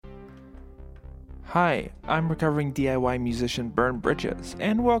Hi, I'm recovering DIY musician Burn Bridges,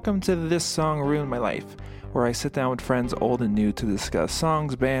 and welcome to This Song Ruined My Life, where I sit down with friends old and new to discuss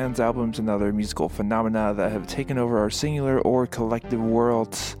songs, bands, albums, and other musical phenomena that have taken over our singular or collective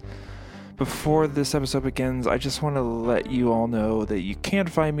worlds. Before this episode begins, I just want to let you all know that you can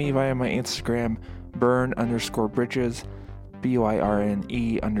find me via my Instagram, burn_bridges,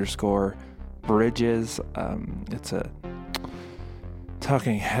 BYRNE_bridges. It's a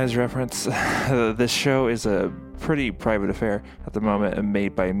Talking Heads reference. This show is a pretty private affair at the moment and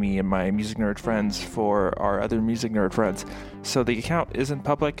made by me and my music nerd friends for our other music nerd friends. So the account isn't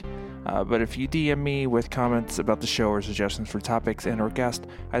public, but if you DM me with comments about the show or suggestions for topics and or guests,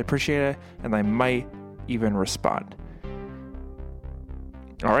 I'd appreciate it, and I might even respond.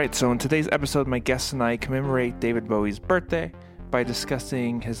 Alright, so in today's episode, my guests and I commemorate David Bowie's birthday by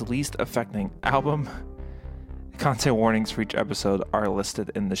discussing his least affecting album. Content warnings for each episode are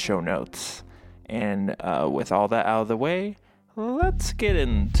listed in the show notes. And with all that out of the way, let's get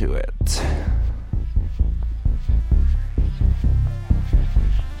into it.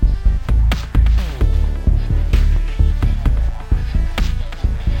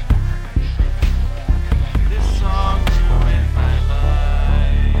 This song ruined my life.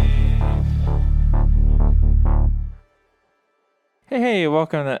 Hey,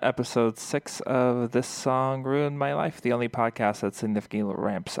 welcome to episode 6 of This Song Ruined My Life, the only podcast that significantly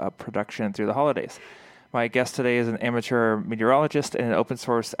ramps up production through the holidays. My guest today is an amateur meteorologist and an open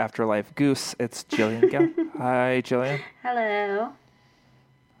source afterlife goose. It's Jillian Gayle. Hi, Jillian. Hello.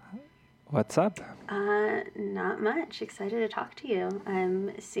 What's up? Not much. Excited to talk to you.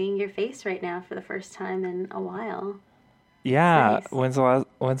 I'm seeing your face right now for the first time in a while. Yeah. Nice.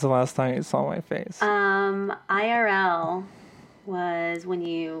 When's the last time you saw my face? IRL was when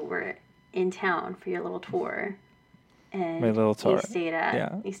you were in town for your little tour, and My little tour. you stayed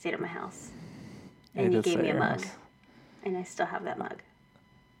at my house, and you gave me a mug, and I still have that mug.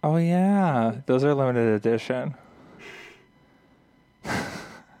 Oh yeah, those are limited edition.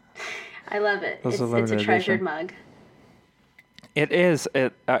 I love it. Those It's are limited a treasured edition. mug. It is.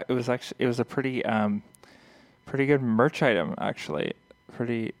 It was a pretty good merch item actually.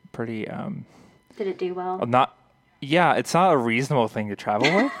 Pretty. Did it do well? Yeah, it's not a reasonable thing to travel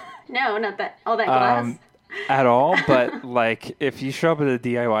with. No, not that. All that glass. At all, but like if you show up at a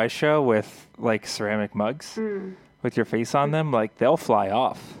DIY show with like ceramic mugs with your face on them, like they'll fly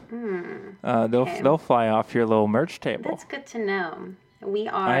off. They'll fly off your little merch table. That's good to know. We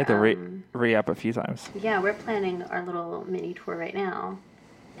are. I had to re-up a few times. Yeah, we're planning our little mini tour right now,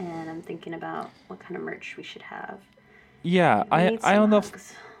 and I'm thinking about what kind of merch we should have. Yeah, I don't know.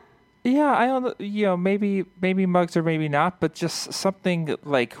 Yeah, I don't know. You know, maybe mugs or maybe not, but just something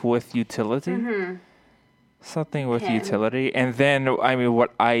like with utility. Mm-hmm. Something with utility. And then, I mean,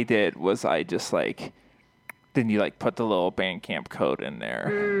 what I did was I just like, then you like put the little Bandcamp code in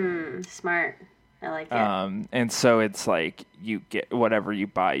there. Smart. I like it. And so it's like you get whatever you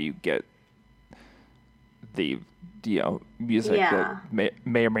buy, you get the music that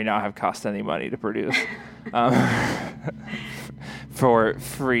may or may not have cost any money to produce. For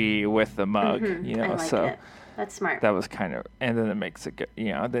free with the mug, I like so it. That's smart. that was kind of, and then it makes it good,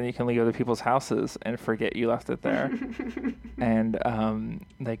 then you can leave other people's houses and forget you left it there, and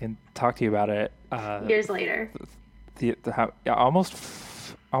they can talk to you about it years later. Almost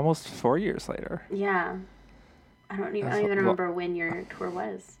 4 years later. Yeah, I don't even remember when your tour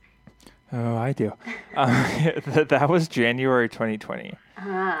was. Oh, I do. That was January 2020.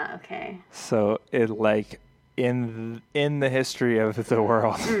 Ah, okay. So it like in the history of the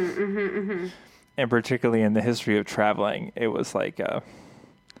world, and particularly in the history of traveling, it was like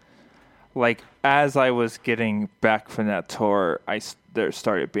as I was getting back from that tour, there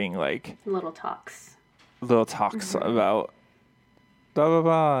started being like little talks about blah blah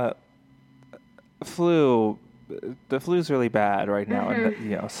blah flu. The flu's really bad right now,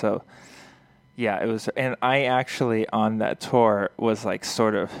 and so. Yeah, it was, and I actually on that tour was like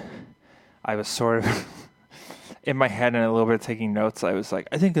I was sort of in my head and a little bit taking notes. I was like,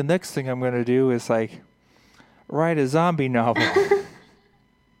 I think the next thing I'm going to do is like write a zombie novel.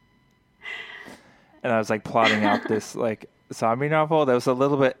 And I was like plotting out this like zombie novel that was a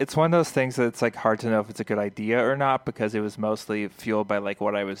little bit, it's one of those things that it's like hard to know if it's a good idea or not, because it was mostly fueled by like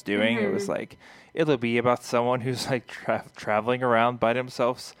what I was doing. It was like, it'll be about someone who's like traveling around by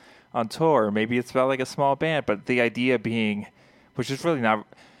themselves on tour. Maybe it's about like a small band, but the idea being, which is really not,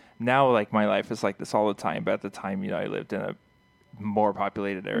 now like my life is like this all the time, but at the time, I lived in a more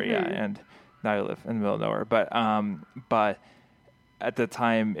populated area, and now I live in the middle of nowhere. But at the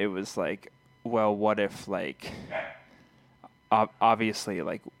time it was like, well, what if like obviously,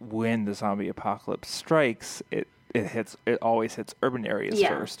 like when the zombie apocalypse strikes, it always hits urban areas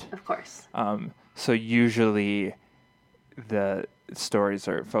first. Of course. So usually the stories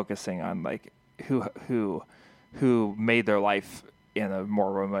are focusing on like who made their life in a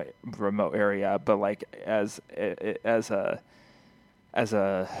more remote area, but like as a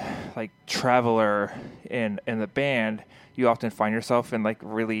like traveler in the band, you often find yourself in like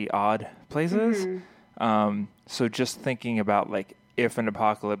really odd places. So just thinking about like if an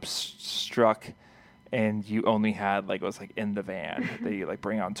apocalypse struck and you only had like, it was like in the van that you like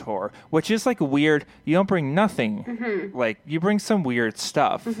bring on tour, which is like weird. You don't bring nothing. Like you bring some weird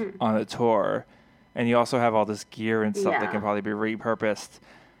stuff on a tour, and you also have all this gear and stuff that can probably be repurposed.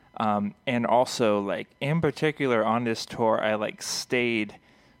 And also like in particular on this tour, I like stayed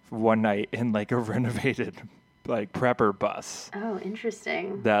one night in like a renovated like prepper bus. Oh,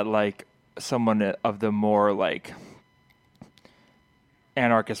 interesting. That like someone of the more like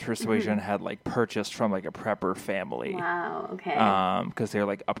anarchist persuasion had like purchased from like a prepper family. Wow. Okay. Because they're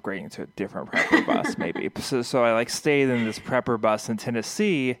like upgrading to a different prepper bus maybe. So I like stayed in this prepper bus in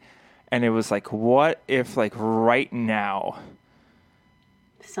Tennessee, and it was like, what if like right now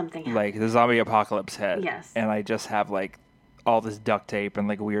something happened. Like the zombie apocalypse hit. Yes. And I just have like all this duct tape and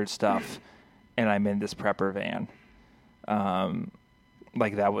like weird stuff, and I'm in this prepper van.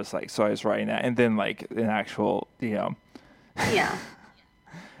 Like that was like, so I was writing that, and then like an actual, the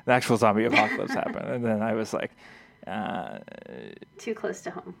actual zombie apocalypse happened, and then I was like, too close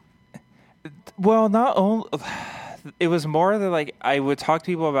to home. Well, not only, it was more that like I would talk to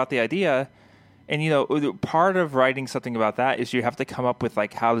people about the idea, and part of writing something about that is you have to come up with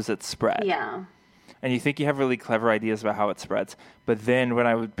like, how does it spread? Yeah. And you think you have really clever ideas about how it spreads, but then when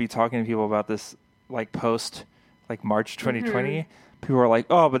I would be talking to people about this, like post, like March 2020, people were like,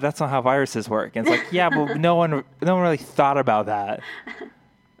 "Oh, but that's not how viruses work." And it's like, yeah, but no one really thought about that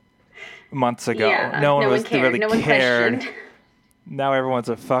months ago. Yeah, no one cared. No one questioned. Now everyone's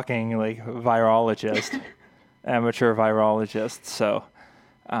a fucking like virologist, amateur virologist. So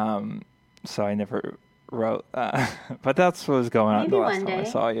I never wrote. But that's what was going on the last time I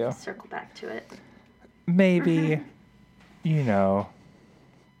saw you. Circle back to it. Maybe,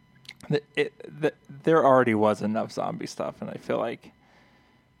 there already was enough zombie stuff, and I feel like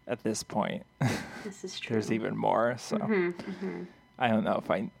at this point, this is true. There's even more. So I don't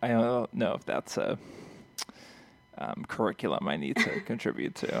know if that's a curriculum I need to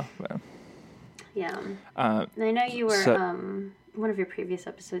contribute to. But. Yeah, and I know you were one of your previous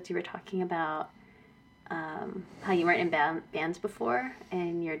episodes. You were talking about how you weren't in bands before,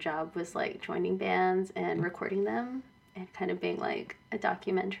 and your job was like joining bands and recording them, and kind of being like a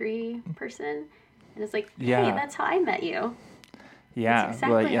documentary person. And it's like, hey, that's how I met you. Yeah, that's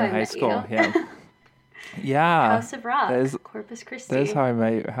exactly how in high school. Yeah. Yeah. House of Rock, Corpus Christi. That is how I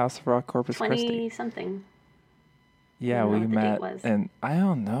met you. House of Rock, Corpus Christi. 20-something. Yeah, we met, and I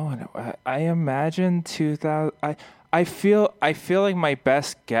don't know. I imagine 2000. I feel like my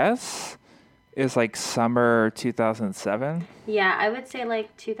best guess is like summer 2007. Yeah, I would say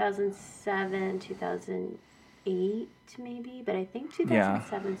like 2007, 2008 maybe, but I think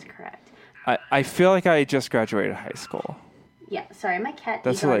 2007 is correct. I feel like I just graduated high school. Yeah, sorry, my cat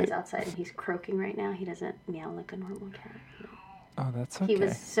Egon is outside and he's croaking right now. He doesn't meow like a normal cat. Oh, that's okay. He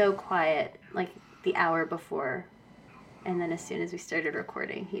was so quiet like the hour before, and then as soon as we started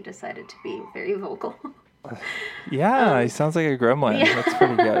recording, he decided to be very vocal. Yeah, he sounds like a gremlin. Yeah. That's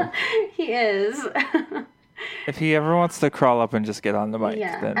pretty good. He is. If he ever wants to crawl up and just get on the mic,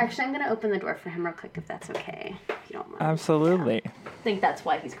 then... Actually, I'm going to open the door for him real quick if that's okay. If you don't mind. Absolutely. Yeah. I think that's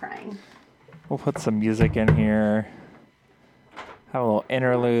why he's crying. We'll put some music in here. Have a little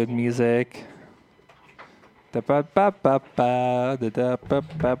interlude music. Okay,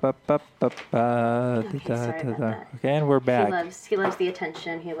 and we're back. He loves the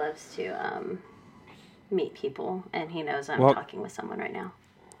attention. He loves to meet people, and he knows I'm talking with someone right now.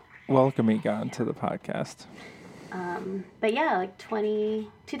 Welcome, Egon, to the podcast. But yeah, like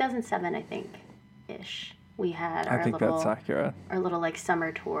 2007, I think, ish. We had our that's accurate. Our little like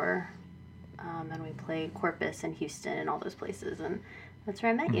summer tour, and we played Corpus and Houston and all those places, and that's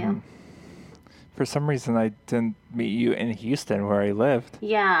where I met you. For some reason, I didn't meet you in Houston, where I lived.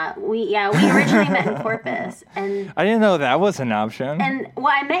 Yeah, we originally met in Corpus, and I didn't know that was an option. And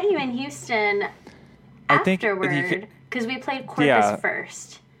I met you in Houston afterward because we played Corpus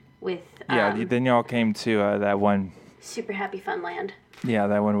first with. Then y'all came to that one. Super Happy Fun Land. Yeah,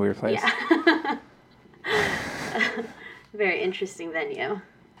 that one weird place. Yeah. Very interesting venue.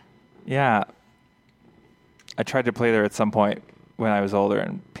 Yeah. I tried to play there at some point when I was older,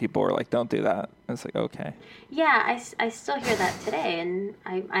 and people were like, "Don't do that." It's like, okay. Yeah, I still hear that today, and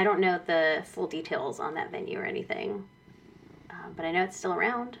I don't know the full details on that venue or anything, but I know it's still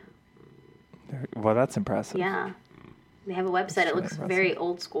around. Well, that's impressive. Yeah, they have a website. It looks very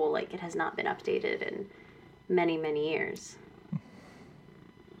old school, like it has not been updated in many, many years.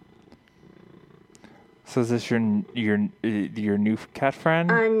 So is this your new cat friend?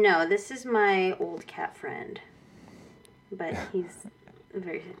 No, this is my old cat friend, but he's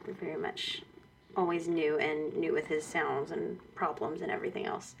very, very much always new with his sounds and problems and everything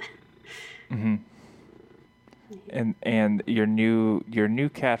else. Mm-hmm. And your new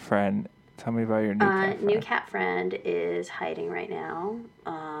cat friend. Tell me about your new cat friend. New cat friend is hiding right now.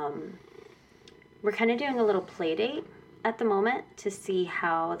 We're kind of doing a little play date at the moment to see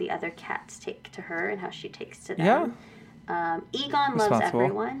how the other cats take to her and how she takes to them. Yeah. Egon loves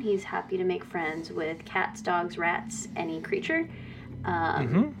everyone. He's happy to make friends with cats, dogs, rats, any creature.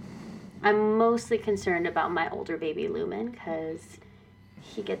 I'm mostly concerned about my older baby Lumen because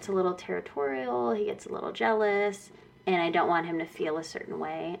he gets a little territorial, he gets a little jealous, and I don't want him to feel a certain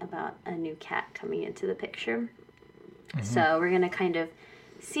way about a new cat coming into the picture. Mm-hmm. So we're going to kind of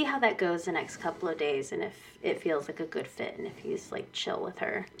see how that goes the next couple of days and if it feels like a good fit and if he's like chill with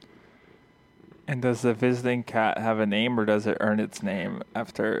her. And does the visiting cat have a name or does it earn its name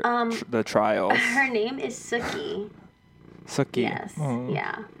after the trials? Her name is Suki. Suki. Yes.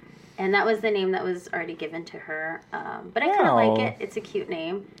 Yeah. And that was the name that was already given to her. But I kind of like it. It's a cute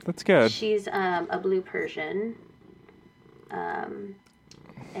name. That's good. She's a blue Persian.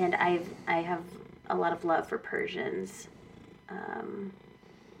 And I have a lot of love for Persians.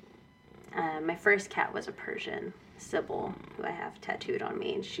 My first cat was a Persian, Sybil, who I have tattooed on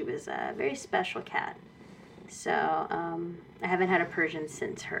me, and she was a very special cat. So I haven't had a Persian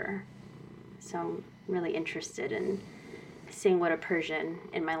since her. So I'm really interested in seeing what a Persian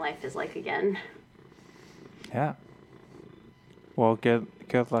in my life is like again. Yeah. Well, good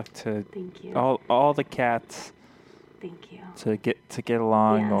luck to Thank you. all the cats. Thank you. To get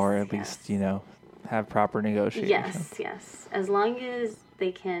along, yes, or at least have proper negotiations. Yes. As long as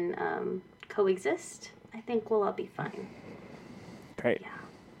they can coexist, I think we'll all be fine. Great. Yeah.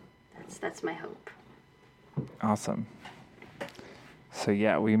 That's my hope. Awesome. So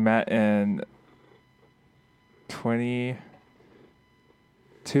yeah, we met in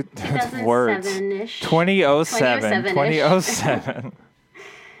 2007-ish. 2007.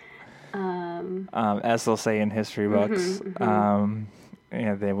 As they'll say in history books. And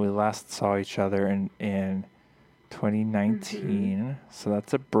then we last saw each other in 2019. So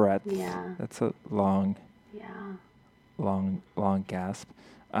that's a breadth. Yeah. That's a long gasp.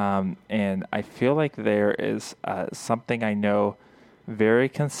 And I feel like there is something I know very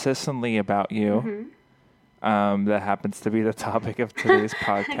consistently about you that happens to be the topic of today's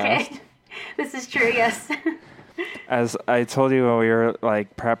podcast. Okay. This is true, yes. As I told you when we were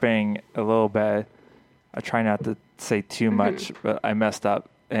like prepping a little bit, I try not to say too much, but I messed up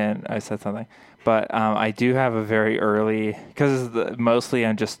and I said something. But I do have a very early, because mostly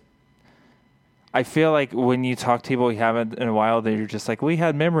I feel like when you talk to people you haven't in a while, you're just like, we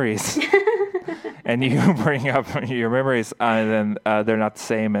had memories. And you bring up your memories and then they're not the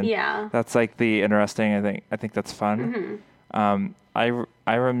same. And that's like the interesting, I think that's fun. I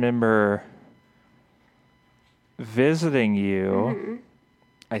remember visiting you,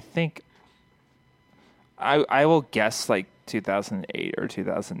 I think I will guess like 2008 or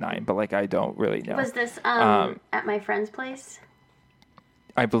 2009, but like I don't really know. Was this at my friend's place?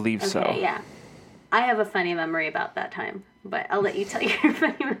 I believe so. Yeah. I have a funny memory about that time, but I'll let you tell your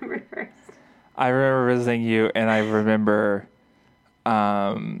funny memory first. I remember visiting you, and I remember,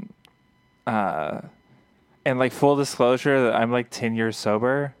 and like full disclosure that I'm like 10 years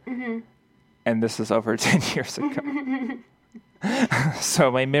sober, and this is over 10 years ago.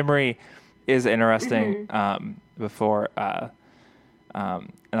 So my memory is interesting. Before, and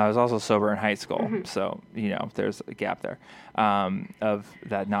I was also sober in high school, so there's a gap there of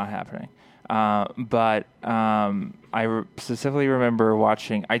that not happening. But I specifically remember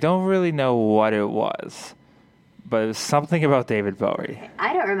watching, I don't really know what it was, but it was something about David Bowie. Okay.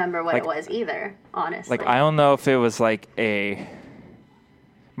 I don't remember what it was either, honestly. Like, I don't know if it was like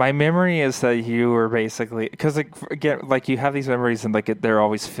my memory is that you were basically, because like, again, like you have these memories and like they're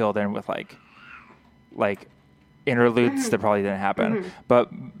always filled in with like interludes that probably didn't happen. But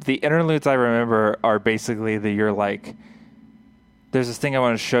the interludes I remember are basically you're like, there's this thing I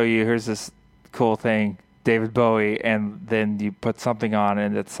want to show you. Here's this cool thing, David Bowie, and then you put something on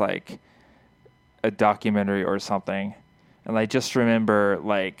and it's like a documentary or something. And I just remember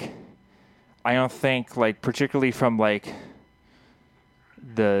like, I don't think like particularly from like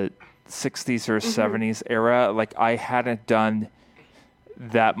the 60s or 70s era, like I hadn't done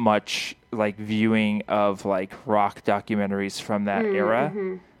that much like viewing of like rock documentaries from that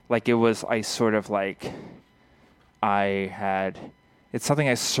era. Like it was, I sort of like, it's something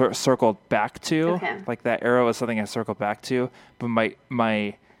I circled back to. Okay. Like that era was something I circled back to. But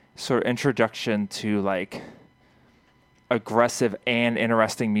my sort of introduction to like aggressive and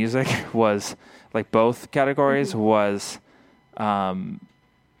interesting music was like both categories was,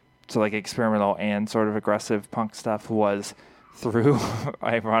 so like experimental and sort of aggressive punk stuff was through,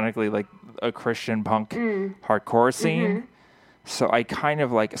 ironically, like a Christian punk hardcore scene. So I kind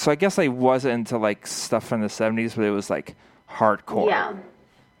of like, so I guess I wasn't into like stuff from the 70s, but it was like hardcore. Yeah.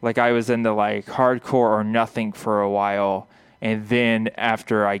 Like I was into like hardcore or nothing for a while. And then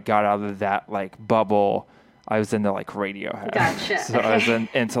after I got out of that like bubble, I was into like Radiohead. Gotcha. So I was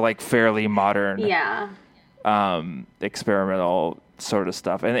into like fairly modern, experimental sort of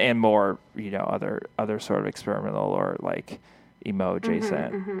stuff, and more, you know, other sort of experimental or like emo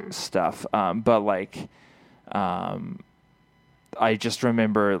adjacent stuff. But like, I just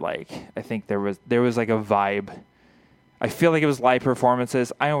remember like, I think there was like a vibe. I feel like it was live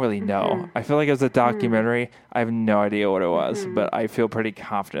performances. I don't really know. I feel like it was a documentary. I have no idea what it was, but I feel pretty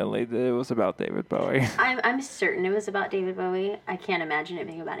confidently that it was about David Bowie. I'm certain it was about David Bowie. I can't imagine it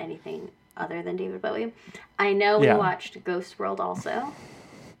being about anything other than David Bowie. I know we watched Ghost World also.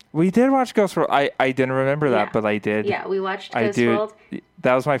 We did watch Ghost World. I didn't remember that, but I did. Yeah, we watched Ghost World.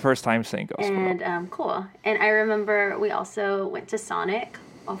 That was my first time seeing Ghost World. And cool. And I remember we also went to Sonic,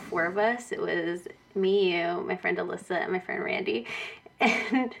 all four of us. It was me, you, my friend Alyssa, and my friend Randy.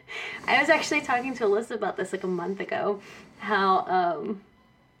 And I was actually talking to Alyssa about this like a month ago, how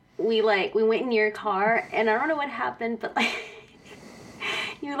we went in your car, and I don't know what happened, but like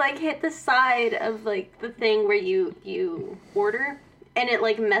you like hit the side of like the thing where you order, and it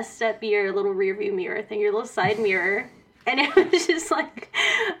like messed up your little rear view mirror thing, your little side mirror. And it was just like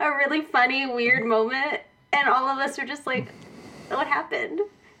a really funny, weird moment, and all of us were just like, what happened?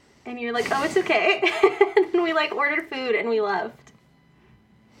 And you're like, oh, it's okay. And then we like ordered food and we left.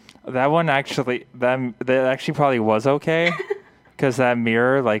 That one actually, that actually probably was okay, because that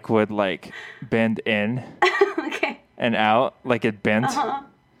mirror like would like bend in and out, like it bent.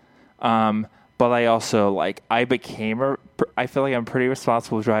 But I also like, I feel like I'm a pretty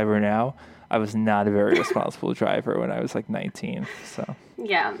responsible driver now. I was not a very responsible driver when I was like 19. So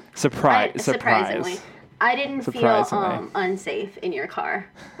yeah, surprisingly. I didn't feel unsafe in your car,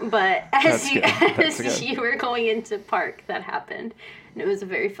 but as you were going into park, that happened, and it was a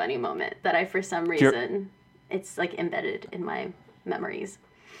very funny moment that I, for some reason, it's like embedded in my memories.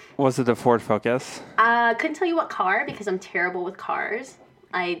 Was it the Ford Focus? Couldn't tell you what car because I'm terrible with cars.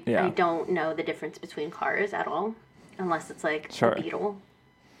 I don't know the difference between cars at all, unless it's like a Beetle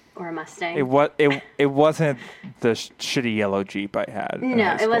or a Mustang. It wasn't the shitty yellow Jeep I had.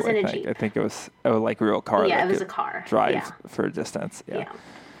 No, it wasn't a Jeep. I think it was a like real car. Yeah, it was a car. Drive for a distance.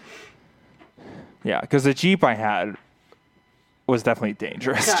 Yeah, because the Jeep I had was definitely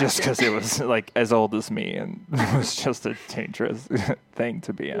dangerous, just because it was like as old as me, and it was just a dangerous thing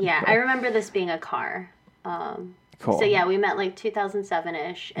to be in. Yeah, I remember this being a car. Cool. So yeah, we met like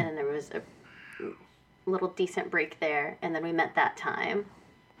 2007-ish, and then there was a little decent break there, and then we met that time.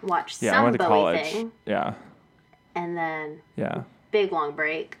 Watched some I went to Bowie college. thing. Yeah. And then big long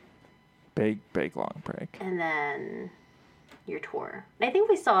break. Big long break. And then your tour. And I think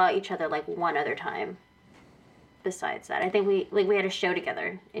we saw each other like one other time besides that. I think we had a show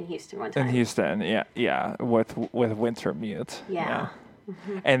together in Houston one time. In Houston, yeah, with Winter Mute. Yeah.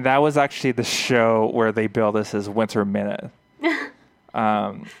 And that was actually the show where they billed us as Winter Minute.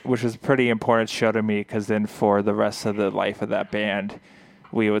 Which was a pretty important show to me, because then for the rest of the life of that band,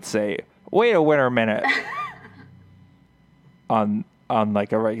 we would say, wait a winter minute on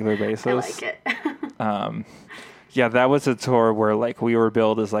like a regular basis. I like it. Yeah, that was a tour where like we were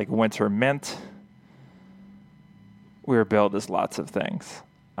billed as like Winter Mint. We were billed as lots of things.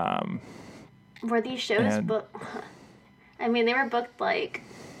 Were these shows booked? I mean, they were booked like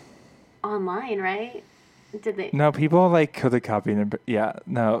online, right? Did they? No, people like could have copied them. Yeah,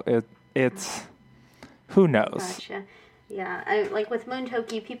 no, it's who knows. Gotcha. Yeah, like with Moon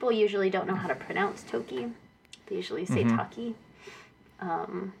Toki, people usually don't know how to pronounce Toki. They usually say Taki.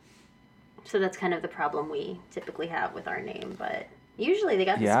 So that's kind of the problem we typically have with our name. But usually they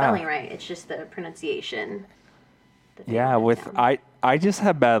got the spelling right. It's just the pronunciation. Yeah, I just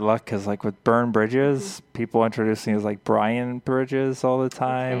have bad luck because like with Burn Bridges, people introduce me as like Brian Bridges all the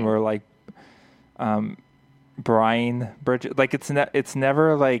time, or like Brian Bridges. Like it's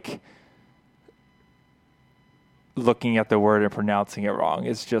never like looking at the word and pronouncing it wrong.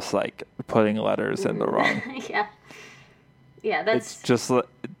 It's just like putting letters in the wrong. Yeah. Yeah, that's... It's just,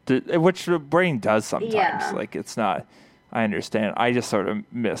 which the brain does sometimes. Yeah. Like, it's not... I understand. I just sort of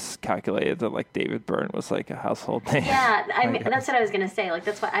miscalculated that, like, David Byrne was, like, a household name. Yeah, I mean, that's what I was going to say. Like,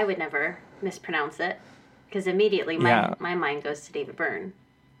 that's why I would never mispronounce it. Because immediately my mind goes to David Byrne.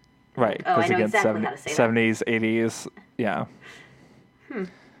 Right. Like, I know exactly how to say 70s, that. 80s. Yeah.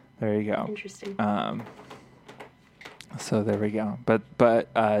 There you go. Interesting. So there we go.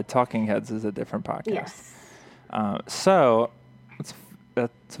 But Talking Heads is a different podcast. Yes. So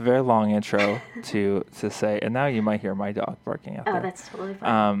that's a very long intro to say, and now you might hear my dog barking out there. Oh, that's totally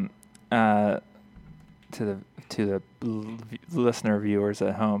fine. To the listener viewers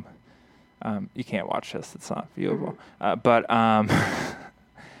at home, you can't watch this; it's not viewable.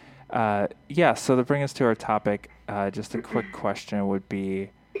 Yeah. So to bring us to our topic, just a quick question would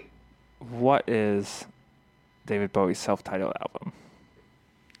be, what is David Bowie's self-titled album?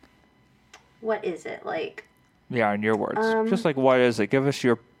 What is it like? Yeah, in your words. Just like, what is it? Give us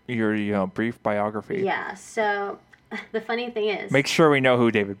your brief biography. Yeah, so the funny thing is... Make sure we know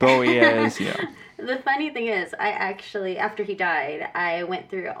who David Bowie is. The funny thing is, I actually, after he died, I went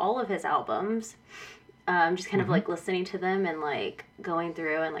through all of his albums, just kind of like listening to them and like going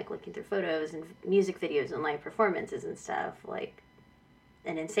through and like looking through photos and music videos and live performances and stuff, like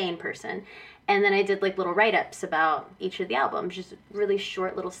an insane person. And then I did like little write-ups about each of the albums, just really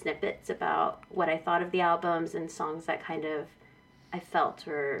short little snippets about what I thought of the albums and songs that kind of I felt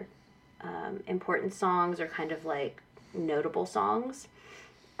were important songs or kind of like notable songs.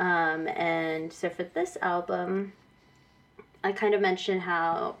 And so for this album, I kind of mentioned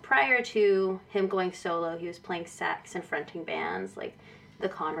how prior to him going solo, he was playing sax and fronting bands like the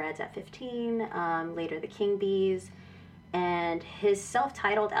Conrads at 15, later the King Bees. And his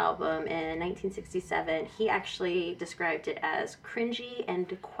self-titled album in 1967, he actually described it as cringy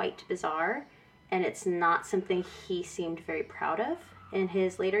and quite bizarre. And it's not something he seemed very proud of in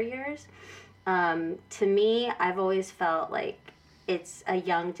his later years. To me, I've always felt like it's a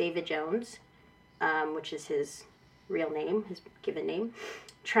young David Jones, which is his real name, his given name,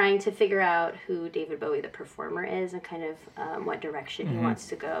 trying to figure out who David Bowie the performer is and kind of what direction he wants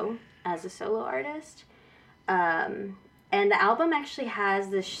to go as a solo artist. And the album actually has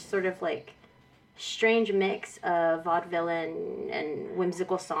this sort of like strange mix of vaudevillain and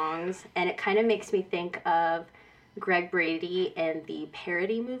whimsical songs, and it kind of makes me think of Greg Brady and the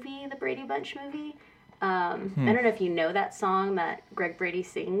parody movie, the Brady Bunch movie. I don't know if you know that song that Greg Brady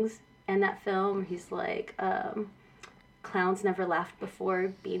sings in that film. He's like, clowns never laughed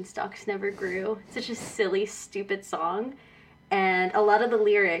before, beanstalks never grew. Such a silly, stupid song. And a lot of the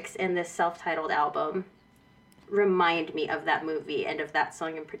lyrics in this self-titled album remind me of that movie and of that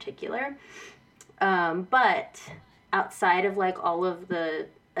song in particular. But outside of like all of the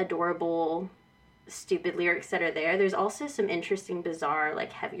adorable, stupid lyrics that are there, there's also some interesting, bizarre,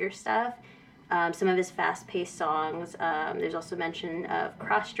 like heavier stuff. Some of his fast-paced songs. There's also mention of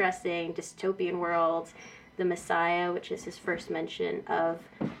cross-dressing, dystopian worlds, the Messiah, which is his first mention of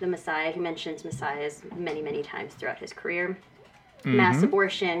the Messiah. He mentions messiahs many, many times throughout his career. Mass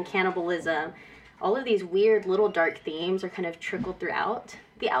abortion, cannibalism. All of these weird little dark themes are kind of trickled throughout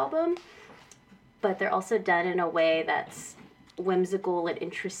the album, but they're also done in a way that's whimsical and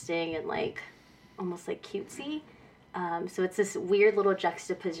interesting and like almost like cutesy. So it's this weird little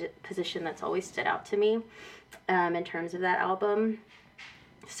juxtaposition that's always stood out to me in terms of that album.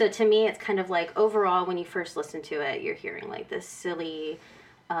 So to me, it's kind of like overall, when you first listen to it, you're hearing like this silly,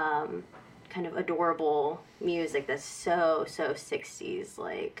 kind of adorable music that's so 60s,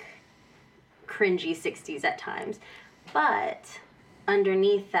 like cringy 60s at times. But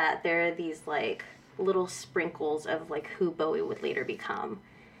underneath that, there are these like little sprinkles of like who Bowie would later become.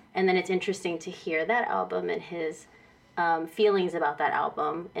 And then it's interesting to hear that album and his feelings about that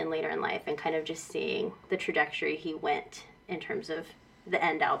album and later in life, and kind of just seeing the trajectory he went in terms of the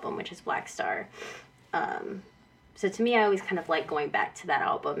end album, which is Black Star. So to me, I always kind of like going back to that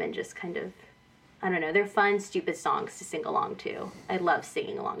album and just kind of, I don't know, they're fun, stupid songs to sing along to. I love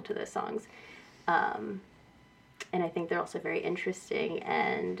singing along to those songs. And I think they're also very interesting,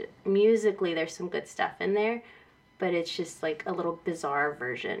 and musically there's some good stuff in there, but it's just like a little bizarre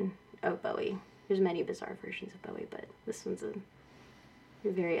version of Bowie. There's many bizarre versions of Bowie, but this one's a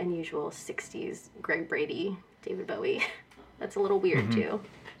very unusual 60s Greg Brady, David Bowie. That's a little weird too.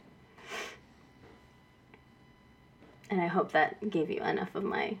 And I hope that gave you enough of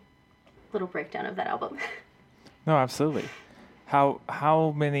my little breakdown of that album. No, absolutely.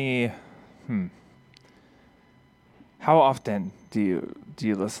 How many How often do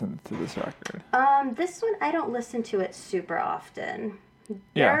you listen to this record? This one I don't listen to it super often.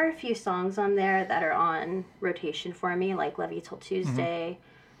 There are a few songs on there that are on rotation for me, like Love You Till Tuesday,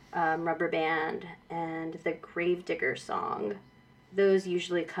 Rubber Band, and the Gravedigger song. Those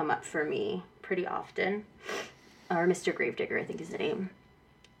usually come up for me pretty often. Or Mr. Gravedigger, I think is the name.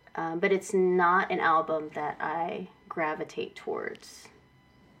 But it's not an album that I gravitate towards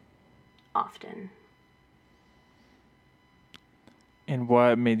often. And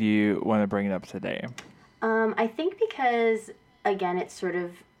what made you want to bring it up today? I think because, again, it's sort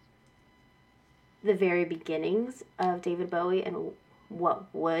of the very beginnings of David Bowie and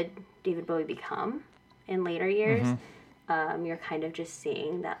what would David Bowie become in later years. You're kind of just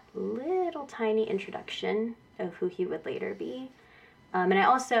seeing that little tiny introduction of who he would later be. And I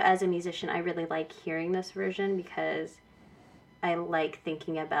also, as a musician, I really like hearing this version because I like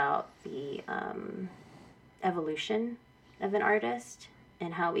thinking about the evolution of an artist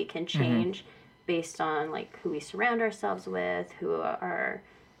and how we can change based on like who we surround ourselves with, who our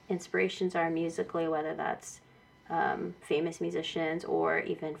inspirations are musically, whether that's famous musicians or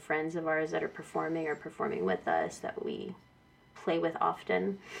even friends of ours that are performing or performing with us that we play with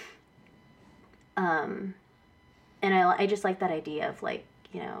often. And I just like that idea of like,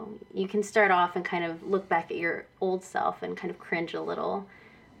 you know, you can start off and kind of look back at your old self and kind of cringe a little,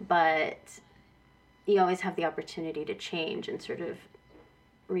 but you always have the opportunity to change and sort of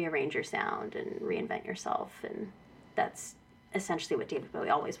rearrange your sound and reinvent yourself. And that's essentially what David Bowie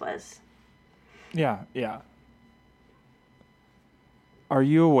always was. Yeah, yeah. Are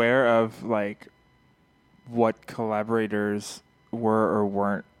you aware of, like, what collaborators were or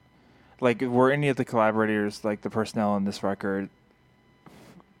weren't? Like, were any of the collaborators, like the personnel on this record,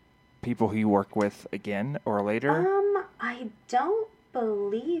 people who you work with again or later? I don't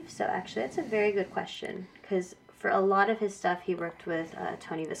believe so, actually. That's a very good question. Because for a lot of his stuff, he worked with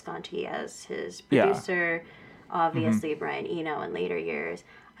Tony Visconti as his producer, obviously Brian Eno in later years.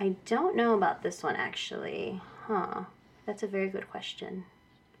 I don't know about this one, actually. That's a very good question.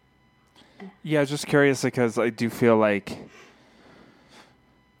 Yeah, I was just curious because I do feel like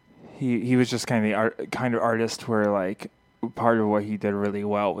he was just kind of artist where like part of what he did really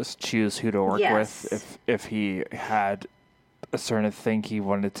well was choose who to work with if he had a certain thing he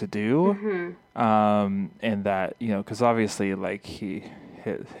wanted to do, and that, you know, because obviously like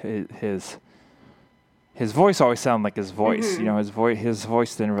his voice always sounded like his voice. You know, his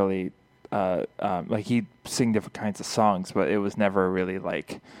voice didn't really like he'd sing different kinds of songs, but it was never really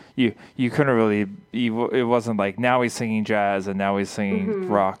like you couldn't really. It wasn't like now he's singing jazz and now he's singing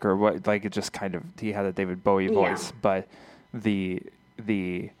rock or what. Like it just kind of he had a David Bowie voice, but the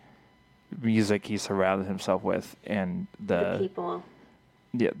music he surrounded himself with and the people.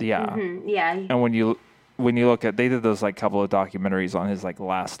 Yeah. And when you look at, they did those like couple of documentaries on his like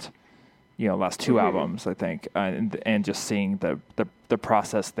last two albums, I think, and just seeing the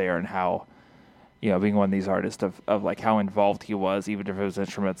process there and how, you know, being one of these artists of like how involved he was, even if it was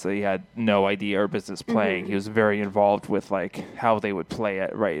instruments that he had no idea or business playing, he was very involved with like how they would play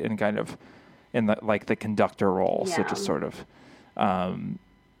it, right, and kind of in the like the conductor role, so just sort of,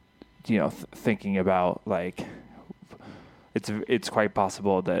 you know, thinking about like it's quite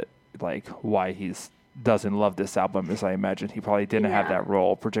possible that like why he's doesn't love this album is I imagine he probably didn't have that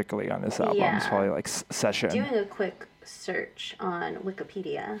role particularly on this album. It's probably like session. Doing a quick search on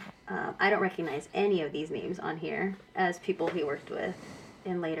Wikipedia, I don't recognize any of these names on here as people he worked with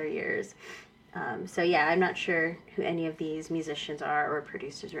in later years. So yeah, I'm not sure who any of these musicians are or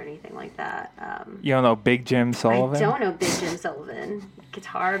producers or anything like that. You don't know Big Jim Sullivan? I don't know Big Jim Sullivan.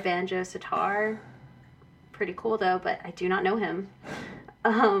 Guitar, banjo, sitar. Pretty cool though, but I do not know him.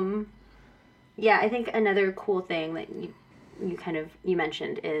 Yeah, I think another cool thing that you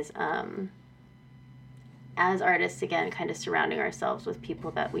mentioned is as artists, again, kind of surrounding ourselves with people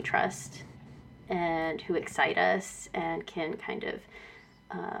that we trust and who excite us and can kind of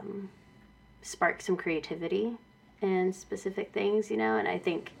spark some creativity in specific things, you know, and I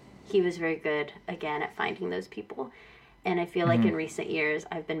think he was very good, again, at finding those people. And I feel like in recent years,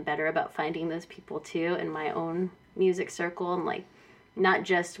 I've been better about finding those people too in my own music circle, and like not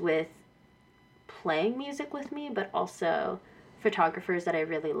just with playing music with me, but also photographers that I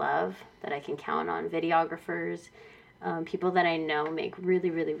really love that I can count on, videographers, people that I know make really,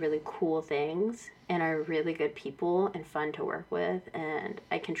 really, really cool things and are really good people and fun to work with, and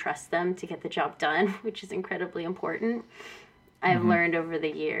I can trust them to get the job done, which is incredibly important. I've learned over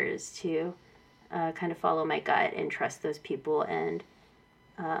the years to kind of follow my gut and trust those people and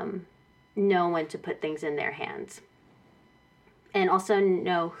know when to put things in their hands. And also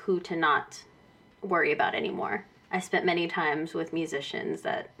know who to not worry about anymore. I spent many times with musicians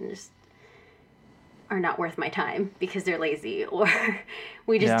that just are not worth my time because they're lazy, or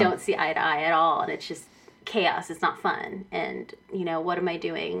we just don't see eye to eye at all, and it's just chaos. It's not fun. And, you know, what am I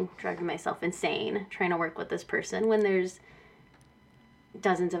doing? Driving myself insane trying to work with this person when there's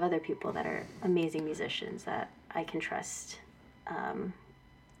dozens of other people that are amazing musicians that I can trust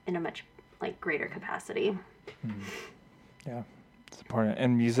in a much greater capacity. Yeah, it's important.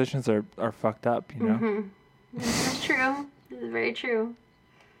 And musicians are fucked up, you know. That's true. This is very true.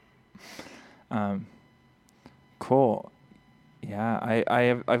 Cool. Yeah,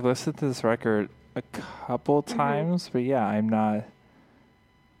 I've listened to this record a couple times, but yeah, I'm not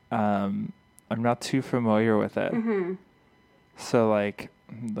too familiar with it. So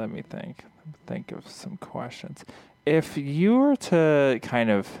let me think of some questions. If you were to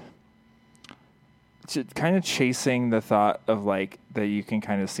kind of chasing the thought of that you can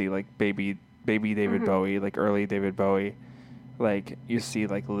kind of see baby David Bowie, early David Bowie, you see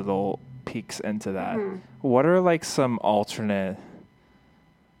little peeks into that. What are some alternate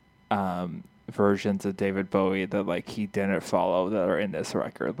versions of David Bowie that he didn't follow that are in this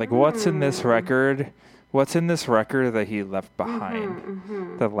record? What's in this record? What's in this record that he left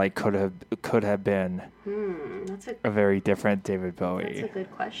behind that could have been that's a very different David Bowie? That's a good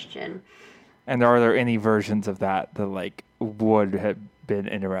question. And are there any versions of that would have been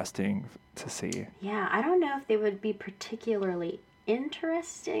interesting to see? Yeah, I don't know if they would be particularly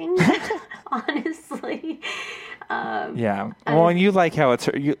interesting, honestly. Yeah. Well, and you like how it's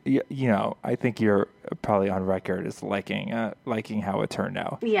you know, I think you're probably on record as liking how it turned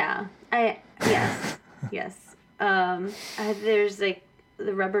out. Yeah. Yes. Yes. There's the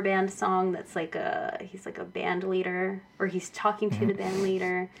Rubber Band song that's he's a band leader, or he's talking to the band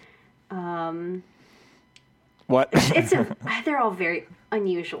leader. What? They're all very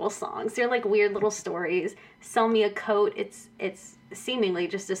unusual songs. They're weird little stories. Sell Me a Coat. It's seemingly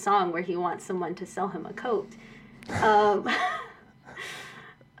just a song where he wants someone to sell him a coat.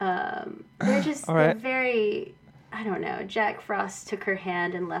 They're just they're very, I don't know. Jack Frost took her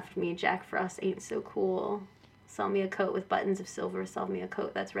hand and left me. Jack Frost ain't so cool. Sell me a coat with buttons of silver. Sell me a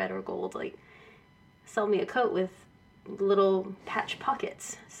coat that's red or gold. Sell me a coat with little patch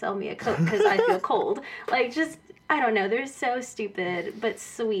pockets. Sell me a coat because I feel cold. I don't know. They're so stupid but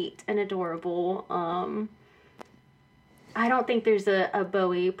sweet and adorable. I don't think there's a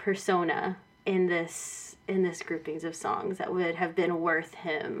Bowie persona in this groupings of songs that would have been worth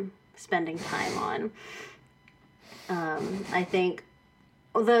him spending time on. I think,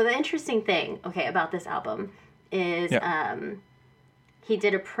 although the interesting thing, about this album is he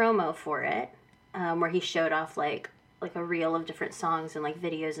did a promo for it where he showed off like a reel of different songs and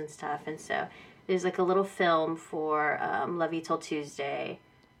videos and stuff, and so there's a little film for Love You Till Tuesday,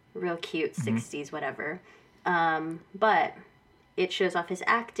 real cute 60s whatever, but it shows off his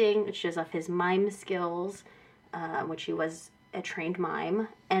acting, it shows off his mime skills, which he was a trained mime,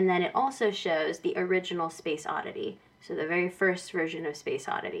 and then it also shows the original Space Oddity, so the very first version of Space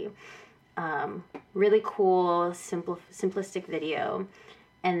Oddity. Really cool, simplistic video.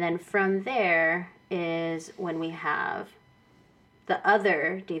 And then from there is when we have the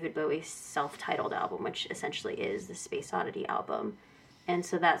other David Bowie self-titled album, which essentially is the Space Oddity album. And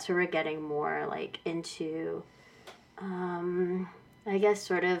so that's where we're getting more into, I guess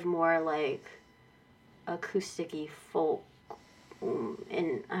sort of more acoustic-y folk.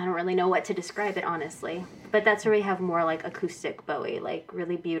 And I don't really know what to describe it, honestly. But that's where we have more acoustic Bowie,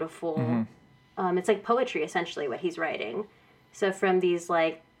 really beautiful. It's poetry, essentially, what he's writing. So from these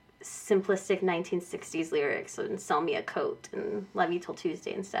simplistic 1960s lyrics, and Sell Me a Coat and Love You Till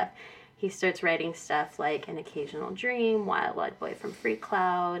Tuesday and stuff, he starts writing stuff like An Occasional Dream, Wild Wild Boy from Free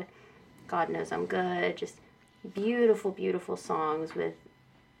Cloud, God Knows I'm Good, just beautiful, beautiful songs with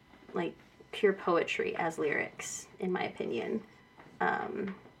pure poetry as lyrics, in my opinion.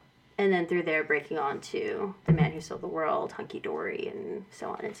 And then through there breaking on to The Man Who Sold the World, Hunky Dory, and so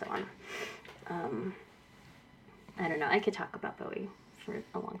on and so on. I don't know. I could talk about Bowie for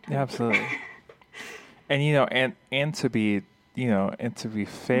a long time. Yeah, absolutely. And and to be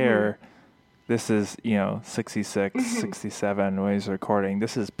fair, this is 66, 67 when he's recording.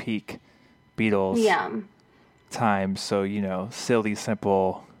 This is peak Beatles time. So silly,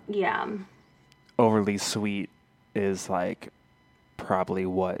 simple, overly sweet is probably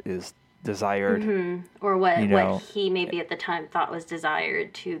what is desired, or what he maybe at the time thought was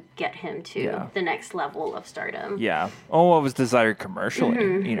desired to get him to the next level of stardom. What was desired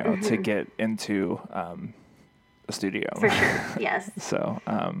commercially, to get into a studio for sure. Yes.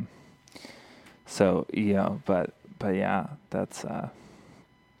 But yeah, that's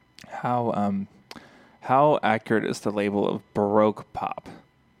how How accurate is the label of Baroque pop?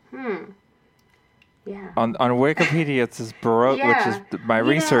 Yeah. On Wikipedia, it says Baroque, which is my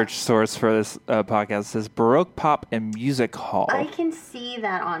research source for this podcast, says Baroque pop and music hall. I can see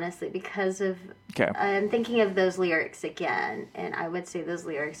that, honestly, because of... Okay. I'm thinking of those lyrics again, and I would say those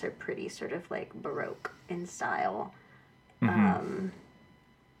lyrics are pretty sort of like Baroque in style. Mm-hmm.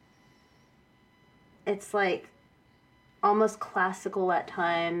 It's like almost classical at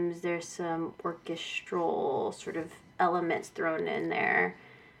times. There's some orchestral sort of elements thrown in there.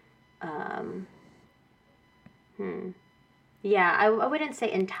 Yeah, I wouldn't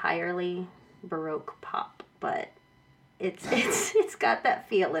say entirely Baroque pop, but it's got that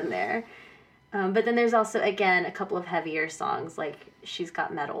feel in there. But then there's also, again, a couple of heavier songs, like She's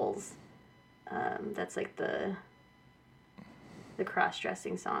Got Medals. That's like the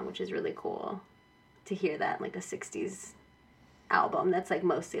cross-dressing song, which is really cool to hear that in like a 60s album that's like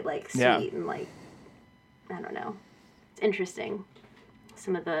mostly like sweet and like, I don't know. It's interesting.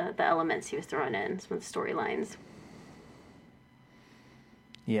 Some of the elements he was throwing in, some of the storylines.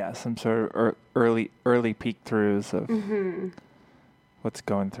 Yeah, some sort of early peek throughs of what's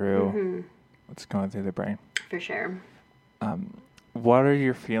going through the brain. For sure. What are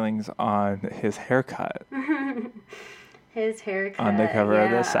your feelings on his haircut? His haircut on the cover of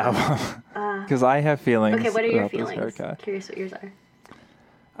this album, because I have feelings. Okay, what are your feelings? Haircut. Curious what yours are.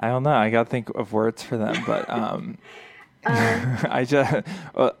 I don't know. I gotta think of words for them, but I just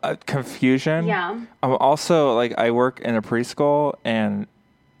confusion. Yeah. I'm also like I work in a preschool, and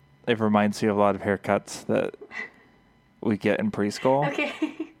it reminds me of a lot of haircuts that we get in preschool. Okay.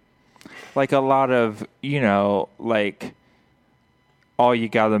 Like a lot of, like all you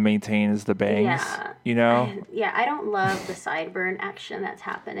gotta maintain is the bangs. Yeah. I don't love the sideburn action that's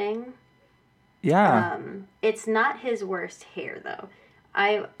happening. Yeah. It's not his worst hair though.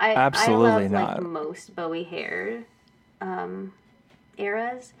 I absolutely love not. Like most Bowie hair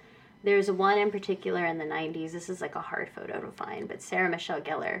eras. There's one in particular in the 90s. This is like a hard photo to find, but Sarah Michelle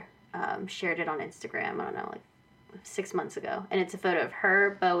Gellar shared it on Instagram, I don't know, like 6 months ago. And it's a photo of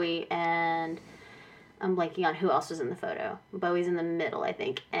her, Bowie, and I'm blanking on who else was in the photo. Bowie's in the middle, I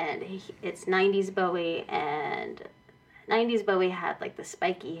think. And it's 90s Bowie, and 90s Bowie had like the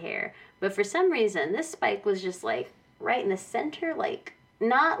spiky hair. But for some reason, this spike was just like right in the center, like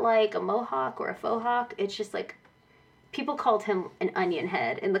not like a mohawk or a faux hawk. It's just like, people called him an onion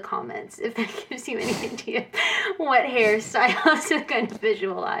head in the comments, if that gives you any idea what hairstyle to kind of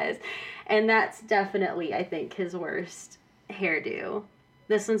visualize. And that's definitely, I think, his worst hairdo.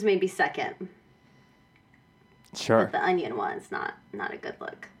 This one's maybe second. Sure. But the onion one's not a good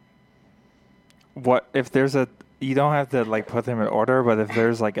look. What if there's you don't have to like put them in order, but if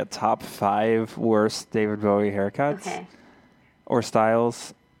there's like a top 5 worst David Bowie haircuts or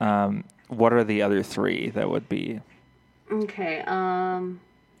styles, what are the other 3 that would be? Okay,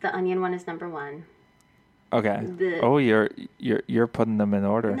 the onion one is number 1. Okay. You're putting them in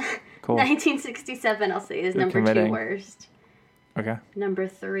order. Cool. 1967, I'll say, is number 2 worst. Okay. Number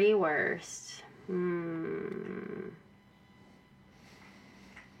 3 worst.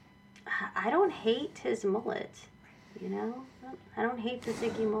 I don't hate his mullet, I don't hate the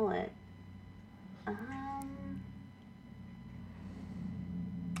Ziggy mullet.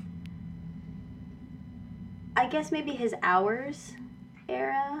 I guess maybe his Hours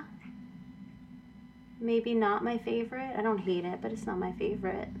era. Maybe not my favorite. I don't hate it, but it's not my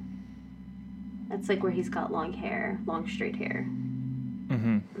favorite. That's like where he's got long hair, long straight hair.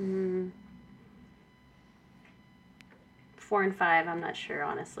 4 and 5, I'm not sure,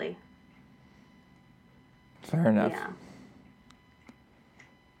 honestly. Fair enough. Yeah.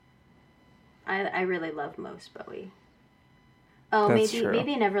 I really love most Bowie. Oh, That's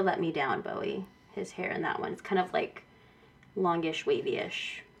maybe Never Let Me Down Bowie. His hair in that one. It's kind of like longish,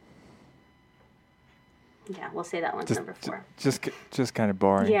 wavy-ish. Yeah, we'll say that one's number 4. Just kind of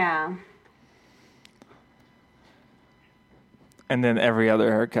boring. Yeah. And then every other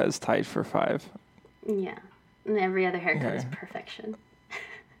haircut is tied for 5. Yeah. And every other haircut is perfection.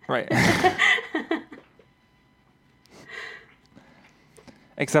 Right.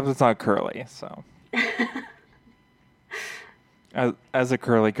 Except it's not curly, so. As a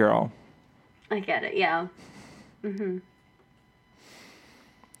curly girl. I get it, yeah.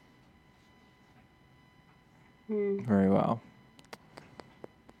 Very well.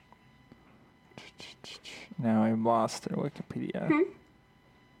 Now I'm lost in Wikipedia.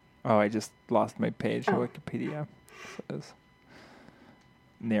 Oh, I just lost my page on Wikipedia. It says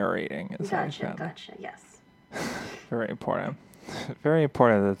narrating. Gotcha, yes. Very important. Very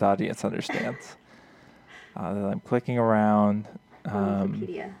important that the audience understands. That I'm clicking around.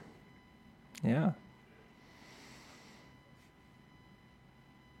 Wikipedia. Yeah.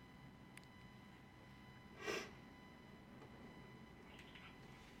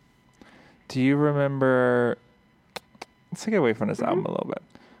 Do you remember? Let's take it away from this album a little bit.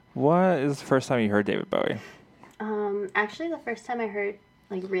 What is the first time you heard David Bowie? Actually, the first time I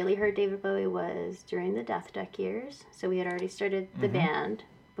really heard David Bowie was during the Death Duck years. So we had already started the band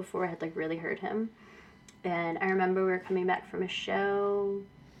before I had like really heard him. And I remember we were coming back from a show,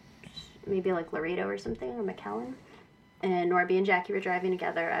 maybe like Laredo or something, or McAllen. And Norby and Jackie were driving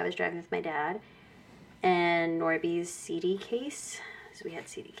together. I was driving with my dad. And Norby's CD case, so we had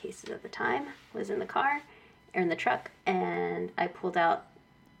CD cases at the time, was in the car, or in the truck. And I pulled out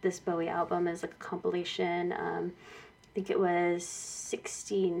this Bowie album as like a compilation. I think it was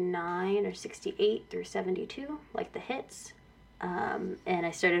 69 or 68 through 72, like the hits. And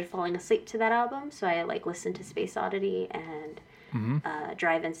I started falling asleep to that album. So I like listened to Space Oddity and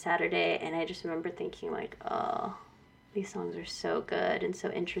Drive-In Saturday. And I just remember thinking like, oh, these songs are so good and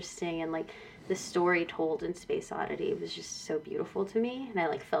so interesting. And like the story told in Space Oddity was just so beautiful to me. And I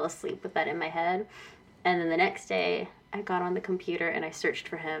like fell asleep with that in my head. And then the next day I got on the computer and I searched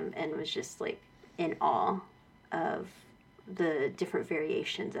for him and was just like in awe of the different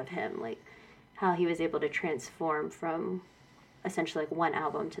variations of him, like how he was able to transform from essentially like one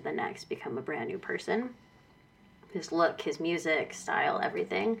album to the next, become a brand new person. His look, his music, style,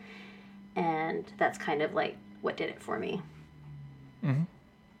 everything. And that's kind of like what did it for me. Mm-hmm.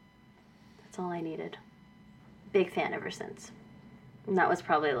 That's all I needed. Big fan ever since. And that was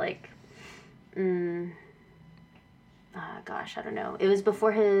probably like, gosh, I don't know. It was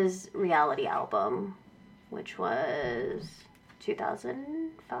before his reality album, which was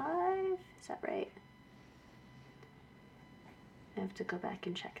 2005. Is that right? I have to go back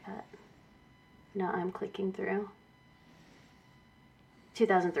and check that. No, I'm clicking through.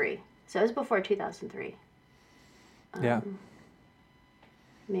 2003. So it was before 2003. Yeah.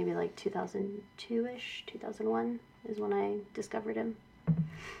 Maybe like 2002-ish, 2001 is when I discovered him.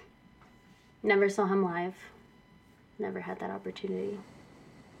 Never saw him live. Never had that opportunity.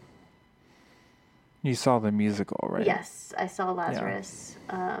 You saw the musical, right? Yes, I saw Lazarus.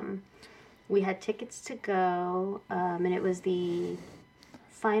 Yeah. We had tickets to go, and it was the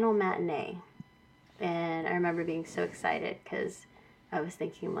final matinee. And I remember being so excited because I was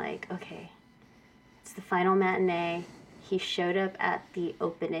thinking like, okay, it's the final matinee. He showed up at the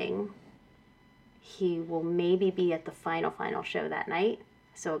opening. He will maybe be at the final show that night.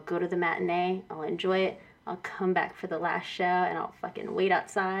 So I'll go to the matinee. I'll enjoy it. I'll come back for the last show, and I'll fucking wait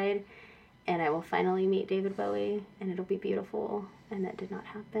outside. And I will finally meet David Bowie, and it'll be beautiful. And that did not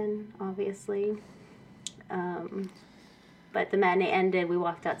happen, obviously. But the matinee ended. We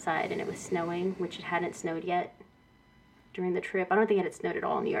walked outside, and it was snowing, which it hadn't snowed yet during the trip. I don't think it had snowed at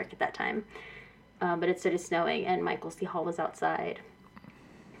all in New York at that time. But it started snowing, and Michael C. Hall was outside.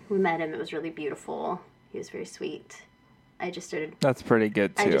 We met him. It was really beautiful. He was very sweet. That's pretty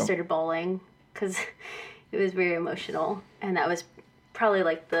good, too. I just started bawling because it was very emotional. And that was probably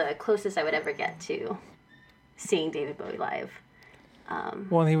like the closest I would ever get to seeing David Bowie live.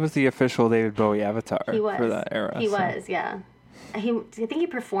 Well, he was the official David Bowie avatar for that era. He was, yeah. I think he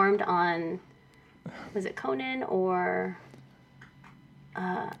performed on, was it Conan or...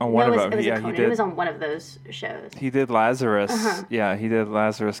 on one of them. It was It was on one of those shows. He did Lazarus. Uh-huh. Yeah, he did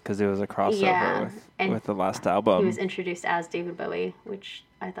Lazarus because it was a crossover with the last album. He was introduced as David Bowie, which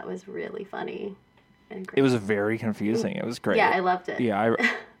I thought was really funny and great. It was very confusing. It was great. Yeah, I loved it. Yeah,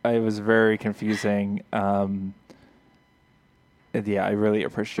 I was very confusing. Yeah, I really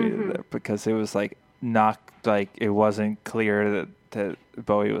appreciated it because it was like not like it wasn't clear that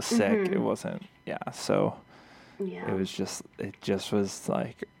Bowie was sick. Mm-hmm. It wasn't. Yeah, so. Yeah. It just was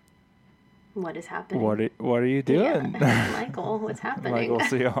like, what is happening? What are you doing? Yeah. Michael, what's happening? Michael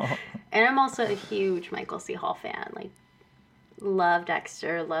C. Hall. And I'm also a huge Michael C. Hall fan. Like, love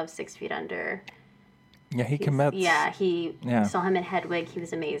Dexter, love 6 Feet Under. Yeah, he commits. Yeah, saw him in Hedwig. He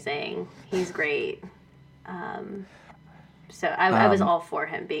was amazing. He's great. So I was all for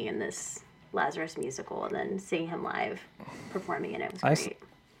him being in this Lazarus musical, and then seeing him live performing in it was great.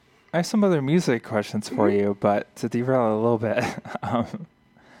 I have some other music questions for you, but to derail a little bit,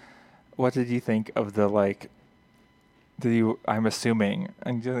 what did you think of the, like, I'm assuming,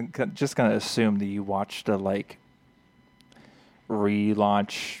 I'm just going to assume that you watched the, like,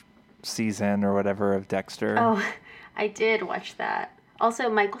 relaunch season or whatever of Dexter. Oh, I did watch that. Also,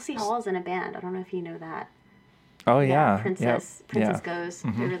 Michael C. Hall is in a band. I don't know if you know that. Oh, yeah. Princess Goes.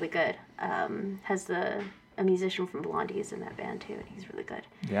 Mm-hmm. They're really good. Has a musician from Blondie's in that band too, and he's really good.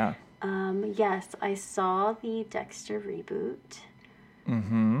 Yeah. Yes, I saw the Dexter reboot.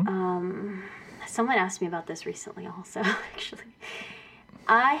 Mm-hmm. Someone asked me about this recently also, actually.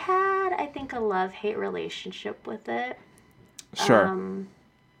 I had, I think, a love-hate relationship with it. Sure.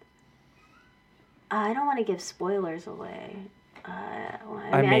 I don't want to give spoilers away. I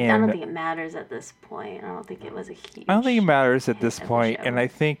don't think it matters at this point. I don't think it was a huge. I don't think it matters at this point, and I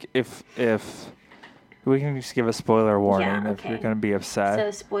think if we can just give a spoiler warning if you're going to be upset.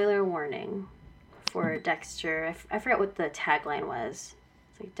 So spoiler warning for Dexter. I forgot what the tagline was.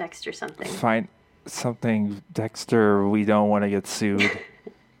 It's like Dexter something. Fine, something Dexter. We don't want to get sued.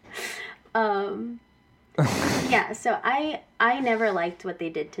 Yeah. So I never liked what they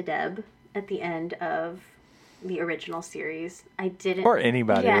did to Deb at the end of the original series. I didn't. Or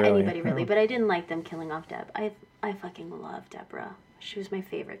anybody. Yeah, really. Anybody really. But I didn't like them killing off Deb. I fucking love Deborah. She was my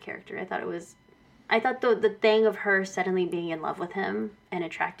favorite character. I thought the thing of her suddenly being in love with him and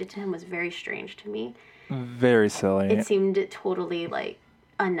attracted to him was very strange to me. Very silly. It seemed totally like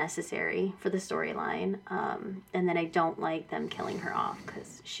unnecessary for the storyline. And then I don't like them killing her off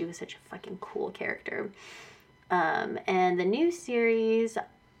because she was such a fucking cool character. And the new series,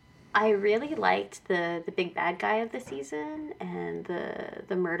 I really liked the big bad guy of the season and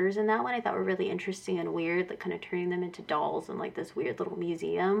the murders in that one. I thought were really interesting and weird, like kind of turning them into dolls in like this weird little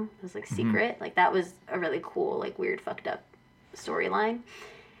museum. It was like secret. Like that was a really cool, like weird, fucked up storyline.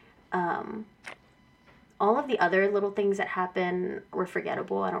 All of the other little things that happen were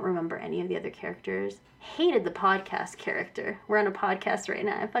forgettable. I don't remember any of the other characters. Hated the podcast character. We're on a podcast right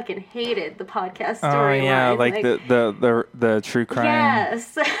now. I fucking hated the podcast storyline. Oh yeah, like the true crime.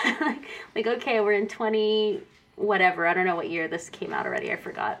 Yes. Like okay, we're in 20 whatever. I don't know what year this came out already. I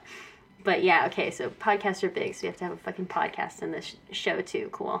forgot. But yeah, okay. So podcasts are big, so you have to have a fucking podcast in this show too.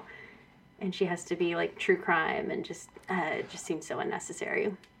 Cool. And she has to be like true crime, and it just seems so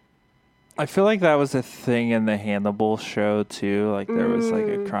unnecessary. I feel like that was a thing in the Hannibal show too. Like there was like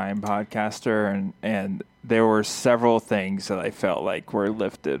a crime podcaster, and there were several things that I felt like were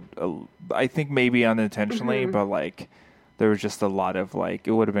lifted. I think maybe unintentionally, but like there was just a lot of like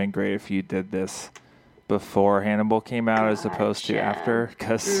it would have been great if you did this before Hannibal came out as opposed to after.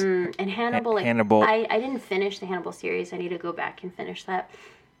 Because and Hannibal, I didn't finish the Hannibal series. I need to go back and finish that.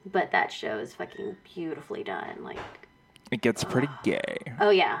 But that show is fucking beautifully done. Like. It gets pretty gay.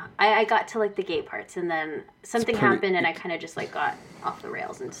 Oh, yeah. I got to, like, the gay parts, and then something happened, and I kind of just, like, got off the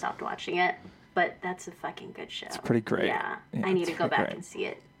rails and stopped watching it. But that's a fucking good show. It's pretty great. Yeah. I need to go back and see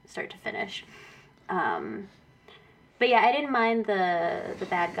it start to finish. But, yeah, I didn't mind the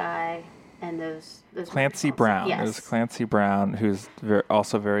bad guy and those Clancy Brown. Yes. There's Clancy Brown, who's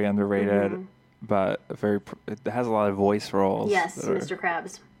also very underrated, but it has a lot of voice roles. Yes, Mr.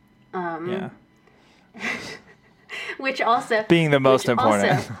 Krabs. Yeah. Which also... Being the most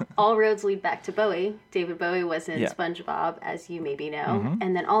important. Also, all roads lead back to Bowie. David Bowie was in SpongeBob, as you maybe know.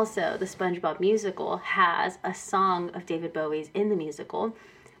 And then also, the SpongeBob musical has a song of David Bowie's in the musical.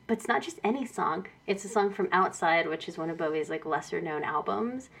 But it's not just any song. It's a song from Outside, which is one of Bowie's like lesser-known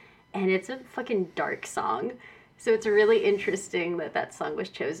albums. And it's a fucking dark song. So it's really interesting that song was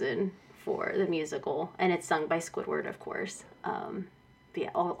chosen for the musical. And it's sung by Squidward, of course. But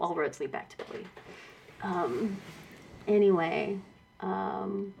yeah, all roads lead back to Bowie. Anyway,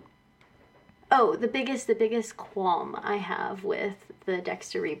 the biggest qualm I have with the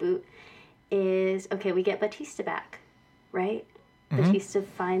Dexter reboot is, okay, we get Batista back, right? Batista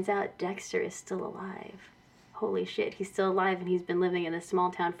finds out Dexter is still alive. Holy shit, he's still alive, and he's been living in this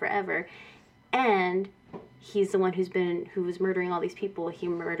small town forever. And he's the one who was murdering all these people. He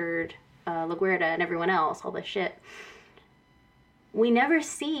murdered LaGuardia and everyone else, all this shit. We never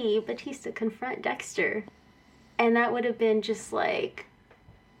see Batista confront Dexter. And that would have been just like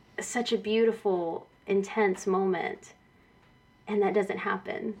such a beautiful, intense moment. And that doesn't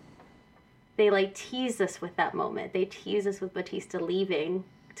happen. They like tease us with that moment. They tease us with Batista leaving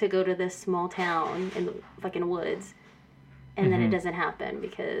to go to this small town in the fucking woods. And then it doesn't happen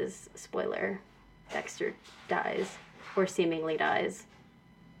because, spoiler, Dexter dies. Or seemingly dies.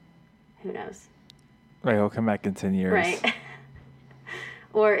 Who knows? Right, he'll come back in 10 years. Right.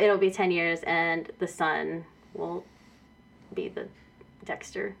 Or it'll be 10 years and the son will be the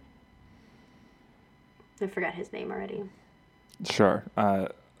Dexter. I forgot his name already. Sure. I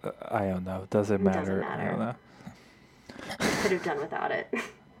don't know. Doesn't matter. Doesn't matter. I don't know. Could have done without it.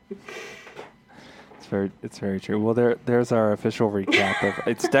 It's very true. Well, there's our official recap of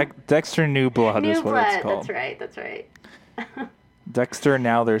it's Dexter New Blood is what it's called. That's right. Dexter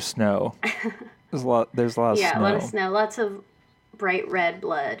Now There's Snow. There's a lot of snow. Yeah, a lot of snow. Lots of bright red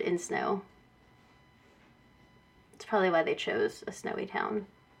blood in snow. It's probably why they chose a snowy town.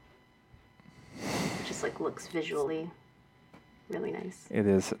 It just like looks visually really nice. It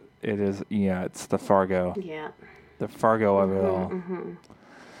is. Yeah, it's the Fargo. Yeah. The Fargo of it all.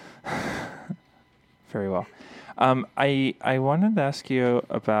 Very well. I wanted to ask you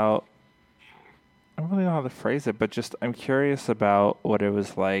about I don't really know how to phrase it, but just I'm curious about what it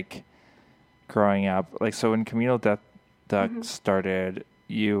was like growing up. Like, so when Communal Duck started,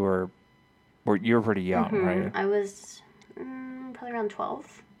 you were pretty young, right? I was probably around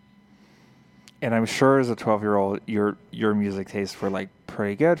 12. And I'm sure as a 12-year-old, your music tastes were like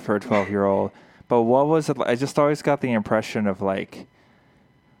pretty good for a 12-year-old. But what was it? I just always got the impression of like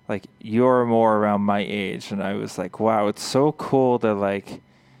you're more around my age, and I was like, wow, it's so cool that like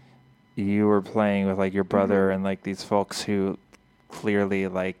you were playing with like your brother and like these folks who clearly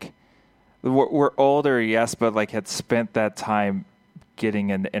like were older, yes, but like had spent that time getting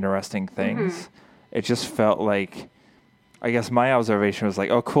into interesting things. It just felt like, I guess my observation was like,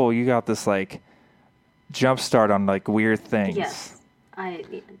 oh, cool, you got this like jump start on like weird things. Yes,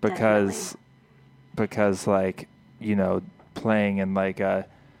 because like, you know, playing in like a,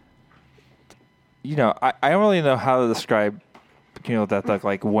 you know, I don't really know how to describe, you know, that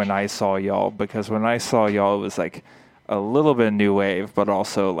like when I saw y'all, because when I saw y'all, it was like a little bit new wave, but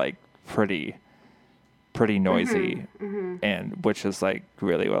also like pretty noisy, and which is like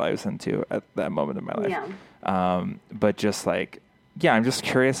really what I was into at that moment in my life. Yeah. But just like, yeah, I'm just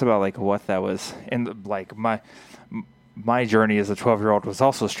curious about like what that was, and like my journey as a 12-year-old was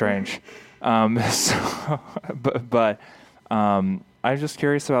also strange. So, but I'm just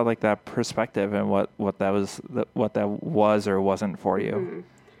curious about like that perspective and what that was or wasn't for you.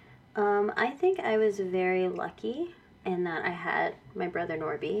 I think I was very lucky in that I had my brother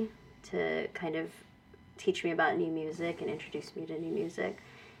Norby to kind of teach me about new music and introduce me to new music.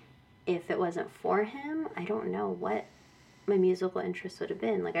 If it wasn't for him, I don't know what my musical interest would have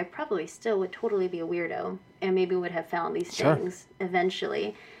been. Like, I probably still would totally be a weirdo and maybe would have found these things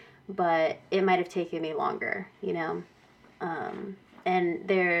eventually, but it might have taken me longer, you know? And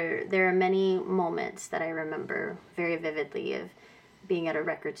there are many moments that I remember very vividly of being at a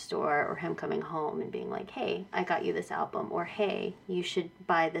record store or him coming home and being like, hey, I got you this album, or hey, you should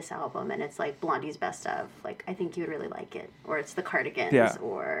buy this album, and it's like Blondie's Best Of, like, I think you would really like it, or it's the Cardigans,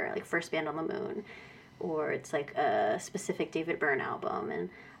 or like First Band on the Moon, or it's like a specific David Byrne album. And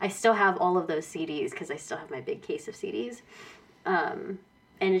I still have all of those CDs because I still have my big case of CDs. And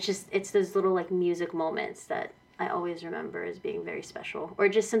it's those little like music moments that I always remember as being very special, or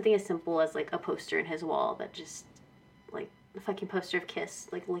just something as simple as like a poster in his wall that just like the fucking poster of Kiss,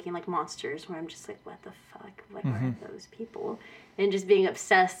 like looking like monsters, where I'm just like, what the fuck? What are those people? And just being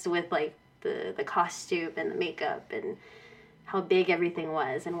obsessed with like the costume and the makeup and how big everything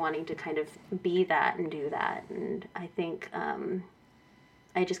was, and wanting to kind of be that and do that. And I think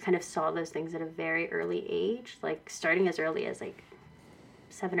I just kind of saw those things at a very early age, like starting as early as like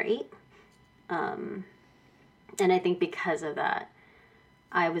 7 or 8. And I think because of that,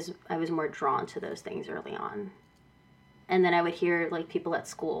 I was more drawn to those things early on. And then I would hear like people at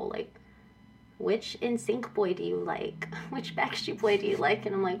school like, which NSYNC boy do you like? Which Backstreet Boy do you like?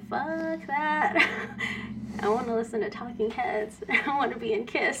 And I'm like, fuck that. I want to listen to Talking Heads. I want to be in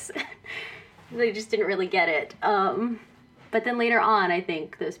Kiss. They just didn't really get it. But then later on, I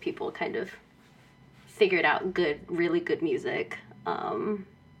think those people kind of figured out really good music. I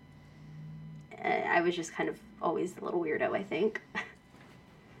was just kind of always the little weirdo, I think.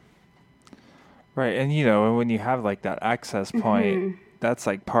 Right, and you know, when you have like that access point, that's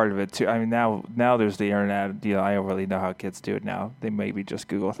like part of it too. I mean, now there's the internet. You know, I don't really know how kids do it now. They maybe just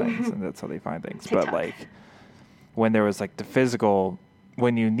Google things and that's how they find things. TikTok. But like when there was like the physical,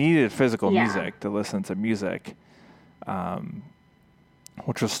 when you needed physical music to listen to music,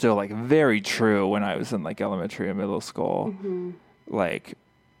 which was still like very true when I was in like elementary and middle school, like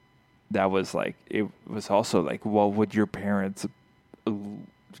that was like, it was also like, well, would your parents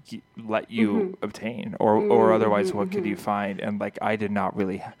let you obtain, or otherwise what could you find? And like I did not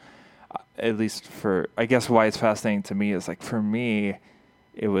really, at least for, I guess why it's fascinating to me is like for me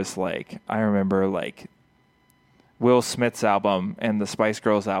it was like I remember like Will Smith's album and the Spice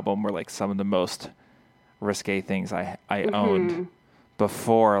Girls album were like some of the most risque things I owned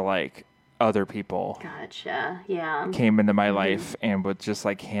before like other people came into my life and would just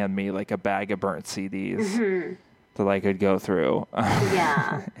like hand me like a bag of burnt CDs that I could go through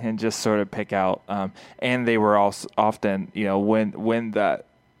and just sort of pick out. And they were also often, you know, when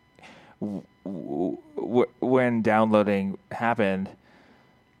downloading happened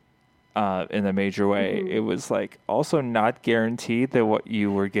in a major way, it was like also not guaranteed that what you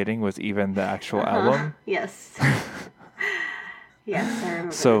were getting was even the actual album. Yes. Yes, I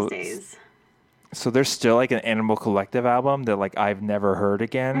remember those days. So there's still like an Animal Collective album that like I've never heard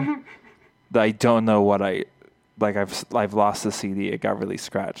again. That I don't know what I've lost the CD. It got really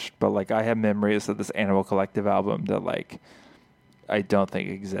scratched, but like I have memories of this Animal Collective album that like I don't think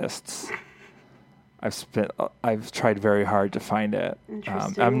exists. I've tried very hard to find it.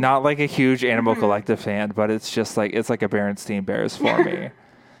 I'm not like a huge Animal Collective fan, but it's just like, it's like a Berenstein Bears for me,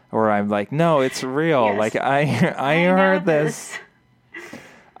 where I'm like, no, it's real. Yes. Like I heard this.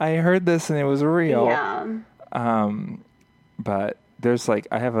 I heard this and it was real. Yeah. But there's like,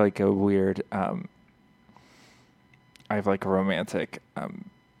 I have like a weird, I have like a romantic,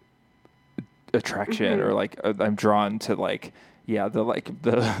 attraction, or like I'm drawn to like, the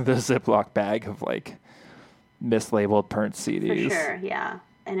Ziploc bag of like mislabeled burnt CDs. For sure, yeah.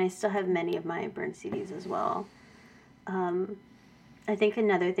 And I still have many of my burnt CDs as well. I think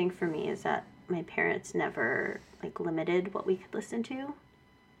another thing for me is that my parents never like limited what we could listen to.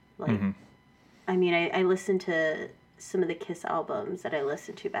 Like, I mean, I listened to some of the Kiss albums that I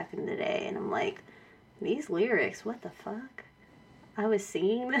listened to back in the day, and I'm like, these lyrics, what the fuck? I was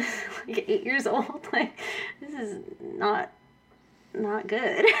singing this like 8 years old. Like, this is not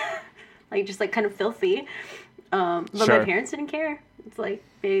good. Like, just like kind of filthy. But sure. My parents didn't care. It's like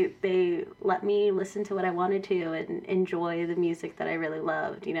they let me listen to what I wanted to and enjoy the music that I really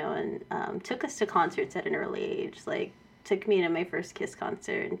loved, you know, and took us to concerts at an early age. Like, took me to my first Kiss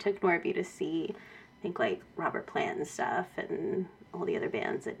concert and took Norby to see, I think, like Robert Plant and stuff and all the other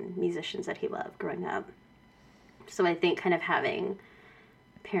bands and musicians that he loved growing up. So I think kind of having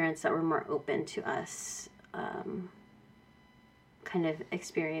parents that were more open to us kind of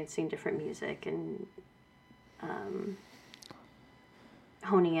experiencing different music and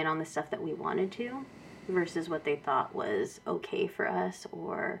honing in on the stuff that we wanted to versus what they thought was okay for us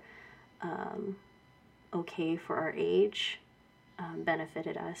or okay for our age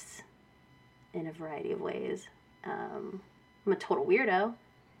benefited us in a variety of ways. I'm a total weirdo.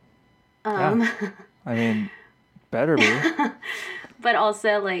 Yeah. I mean, better be. But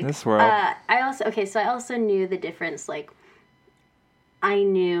also, like, this world. I also knew the difference. Like, I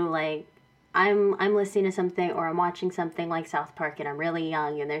knew, like, I'm listening to something or I'm watching something like South Park and I'm really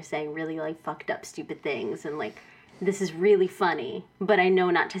young and they're saying really, like, fucked up, stupid things and, like, this is really funny, but I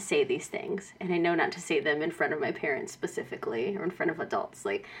know not to say these things and I know not to say them in front of my parents specifically or in front of adults.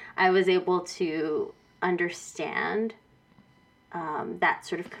 Like, I was able to understand that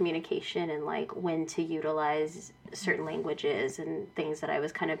sort of communication and like when to utilize certain languages and things that I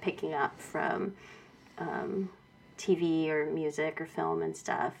was kind of picking up from TV or music or film and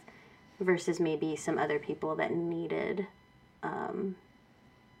stuff versus maybe some other people that needed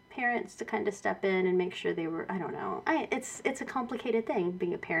parents to kind of step in and make sure they were, I don't know. It's a complicated thing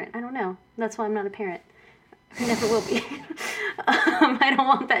being a parent. I don't know. That's why I'm not a parent. I never will be. I don't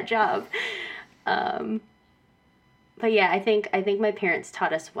want that job. But yeah, I think my parents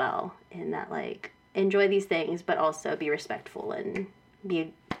taught us well in that, like, enjoy these things, but also be respectful and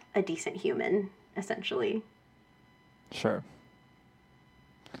be a decent human, essentially. Sure.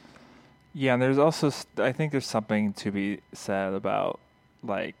 Yeah, and there's also, I think there's something to be said about,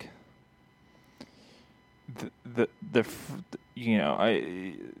 like, the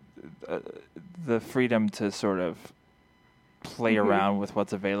freedom to sort of play around with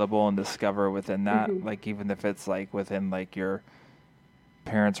what's available and discover within that, like, even if it's like within like your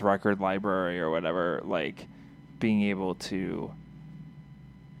parents' record library or whatever, like being able to,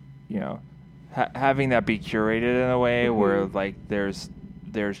 you know, having that be curated in a way where like there's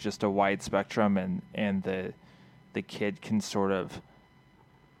just a wide spectrum and the kid can sort of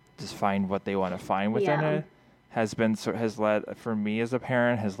just find what they want to find within it has led, for me as a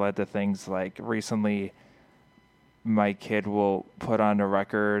parent, has led to things like recently my kid will put on a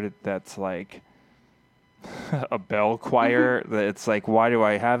record that's like a bell choir. It's like, why do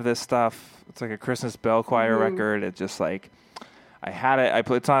I have this stuff? It's like a Christmas bell choir record. It's just like, I had it.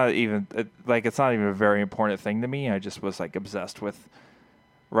 It's not even a very important thing to me. I just was like obsessed with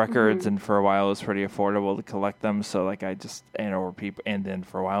records, and for a while it was pretty affordable to collect them. So like and then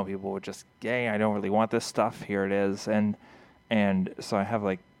for a while people would just, hey, I don't really want this stuff. Here it is, and so I have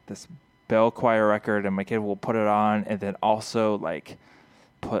like this bell choir record, and my kid will put it on, and then also like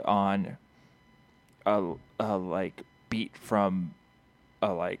put on a like beat from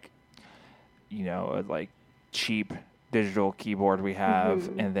a like, you know, a like cheap digital keyboard we have,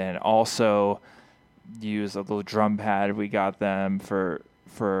 and then also use a little drum pad we got them for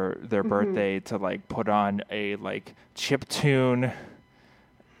their birthday to like put on a like chip tune,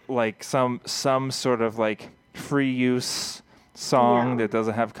 like some sort of like free use song that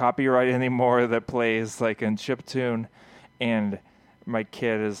doesn't have copyright anymore that plays like in chiptune, and my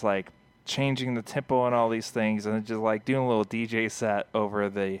kid is like changing the tempo and all these things and just like doing a little DJ set over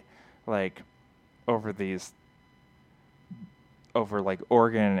like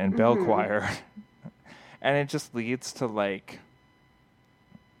organ and bell choir. And it just leads to like,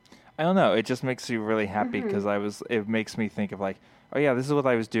 I don't know. It just makes you really happy because it makes me think of like, oh yeah, this is what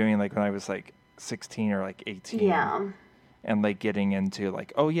I was doing like when I was like 16 or like 18. Yeah. And like getting into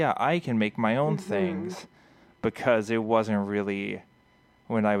like, oh yeah, I can make my own things, because it wasn't really,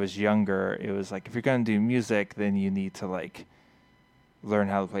 when I was younger, it was like, if you're going to do music, then you need to like learn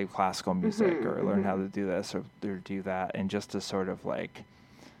how to play classical music or learn how to do this or do that. And just to sort of like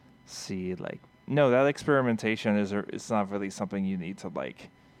see like, no, that experimentation it's not really something you need to like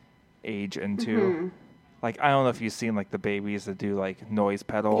age into. Like, I don't know if you've seen like the babies that do like noise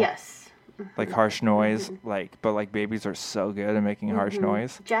pedal. Yes. Like harsh noise, but like babies are so good at making harsh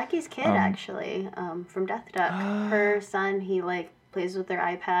noise. Jackie's kid, actually, from Death Duck, her son, he like plays with their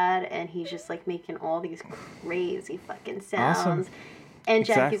iPad and he's just like making all these crazy fucking sounds. Awesome. And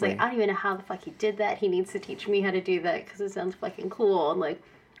Jackie's like, I don't even know how the fuck he did that. He needs to teach me how to do that because it sounds fucking cool. And like,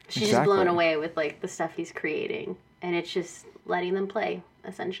 she's just blown away with like the stuff he's creating, and it's just letting them play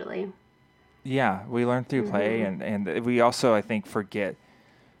essentially. Yeah, we learn through play, and we also, I think, forget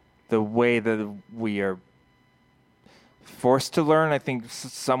the way that we are forced to learn, I think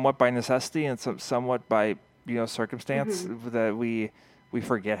somewhat by necessity and somewhat by, circumstance, that we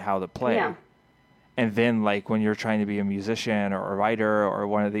forget how to play. Yeah. And then like when you're trying to be a musician or a writer or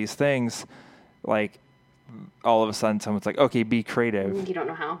one of these things, like all of a sudden someone's like, okay, be creative. You don't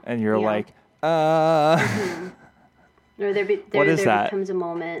know how. And you're like, Or there that? Becomes a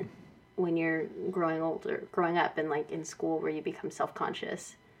moment when you're growing up and like in school where you become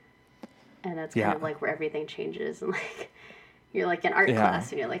self-conscious. And that's kind of like where everything changes, and like you're like in art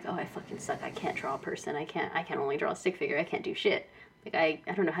class and you're like, oh, I fucking suck. I can't draw a person. I can only draw a stick figure. I can't do shit. Like I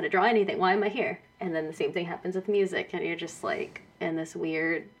don't know how to draw anything. Why am I here? And then the same thing happens with music, and you're just like in this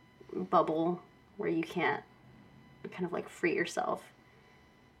weird bubble where you can't kind of like free yourself.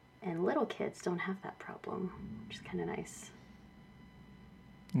 And little kids don't have that problem, which is kind of nice.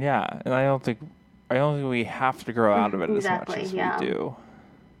 Yeah, and I don't think we have to grow out of it as much as we do.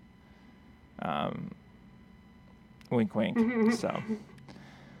 Wink, wink. So,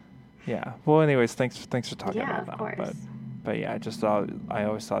 yeah. Well, anyways, thanks for talking about that. Course. But yeah, I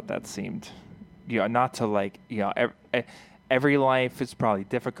always thought that seemed, not to like, every life is probably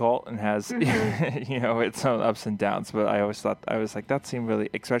difficult and has, its own ups and downs. But I was like, that seemed really,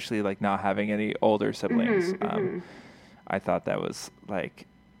 especially like not having any older siblings. I thought that was like,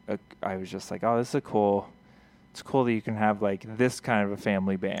 I was just like, oh, this is cool. It's cool that you can have like this kind of a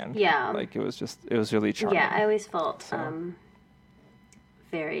family band. Yeah. Like it was really charming. Yeah, I always felt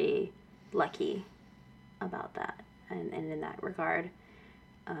very lucky about that and in that regard.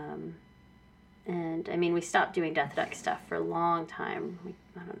 And I mean, we stopped doing Death Duck stuff for a long time.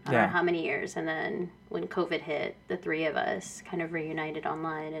 I don't know how many years. And then when COVID hit, the three of us kind of reunited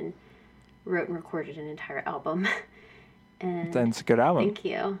online and wrote and recorded an entire album. And it's a good album. Thank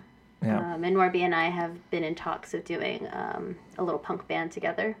you. Yeah. And Norby and I have been in talks of doing a little punk band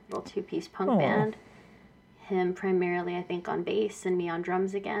together, a little two-piece punk band. Him primarily, I think, on bass and me on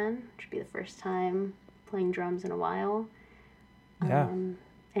drums again, which would be the first time playing drums in a while. Yeah.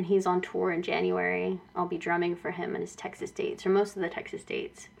 And he's on tour in January. I'll be drumming for him in his Texas dates, or most of the Texas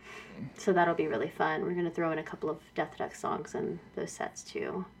dates. So that'll be really fun. We're going to throw in a couple of Death Duck songs in those sets,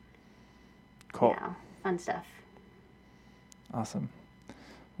 too. Cool. Yeah, fun stuff. Awesome.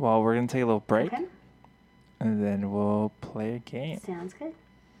 Well, we're going to take a little break. Okay. And then we'll play a game. Sounds good.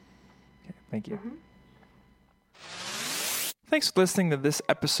 Okay, thank you. Thanks for listening to this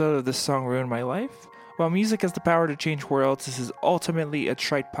episode of This Song Ruined My Life. While music has the power to change worlds, this is ultimately a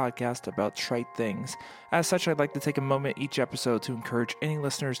trite podcast about trite things. As such, I'd like to take a moment each episode to encourage any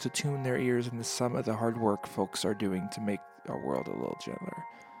listeners to tune their ears into some of the hard work folks are doing to make our world a little gentler.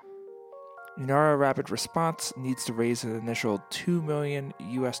 UNRWA Rapid Response needs to raise an initial $2 million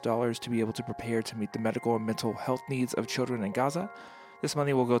to be able to prepare to meet the medical and mental health needs of children in Gaza. This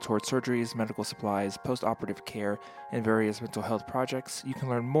money will go towards surgeries, medical supplies, post-operative care, and various mental health projects. You can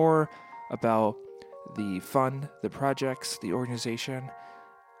learn more about the fund, the projects, the organization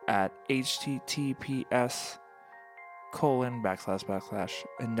at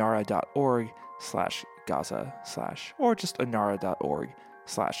https://anara.org/Gaza/ or just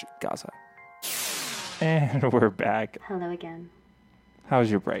anara.org/Gaza. And we're back. Hello again. How was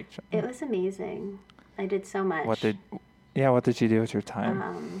your break? It was amazing. I did so much. What did you do with your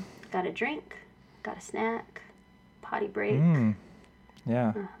time? Got a drink, got a snack, potty break.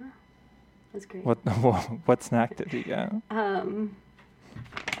 Yeah. It was great. What snack did you get?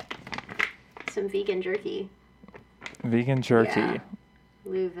 Some vegan jerky. Vegan jerky. Yeah.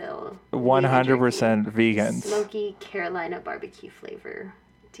 Louisville. 100% vegans. Smoky Carolina barbecue flavor.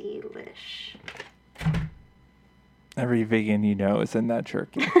 Delish. Every vegan you know is in that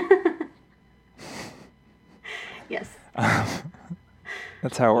jerky. Yes.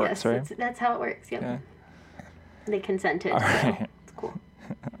 That's how it works, right? That's how it works. Yep. Yeah. They consented. Right. So it's cool.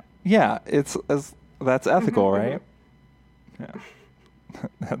 Yeah, that's ethical, right? Yeah.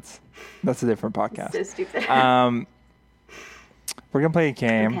 That's a different podcast. So stupid. We're gonna play a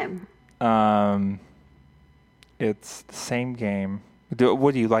game. Okay. It's the same game.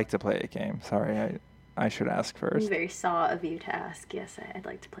 Would you like to play a game? Sorry, I should ask first. Very saw of you to ask. Yes, I'd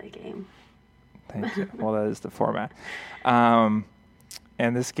like to play a game. Thank you. Well, that is the format. And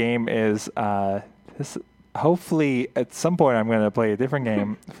this game is this. Hopefully, at some point, I'm going to play a different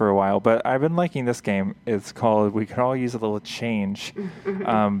game for a while. But I've been liking this game. It's called We Could All Use a Little Change.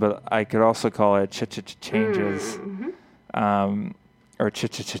 But I could also call it Changes. Or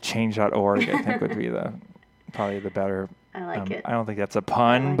change.org, I think would be probably the better. I like it. I don't think that's a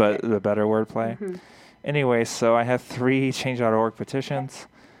pun, but the better wordplay. Anyway, so I have 3 change.org petitions.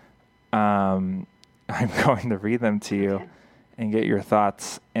 I'm going to read them to you and get your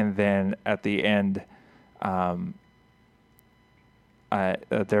thoughts. And then at the end, I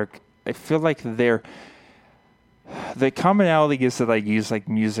feel like the commonality is that I use like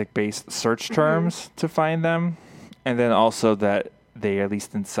music-based search terms to find them, and then also that they at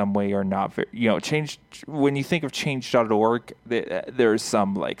least in some way are not very, change. When you think of change.org, there's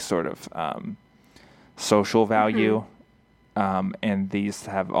some like sort of social value, and these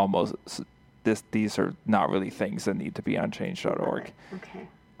have almost these are not really things that need to be on change.org. Okay.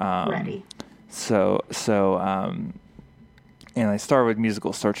 Ready. So, and I started with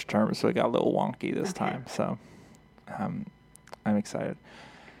musical search terms, so it got a little wonky this time. So, I'm excited.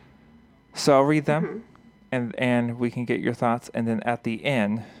 So I'll read them, and we can get your thoughts, and then at the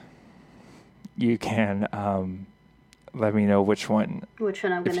end, you can let me know which one. Which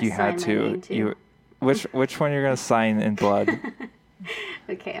one I'm going to sign my name to. Which one you're going to sign in blood.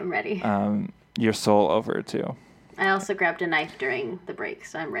 Okay, I'm ready. Your soul over to. I also grabbed a knife during the break,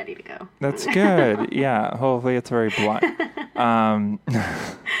 so I'm ready to go. That's good. Yeah, hopefully it's very blunt.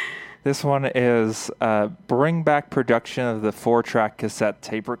 This one is bring back production of the 4-track cassette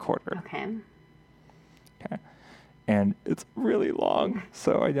tape recorder. Okay. And it's really long,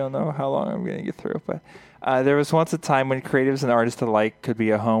 so I don't know how long I'm going to get through. But there was once a time when creatives and artists alike could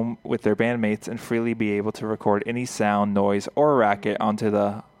be at home with their bandmates and freely be able to record any sound, noise, or racket onto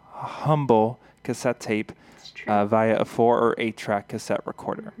the humble cassette tape via a 4 or 8-track cassette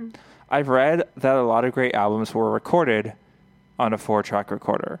recorder. I've read that a lot of great albums were recorded on a 4-track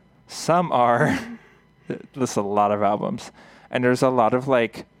recorder. Some are, there's a lot of albums, and there's a lot of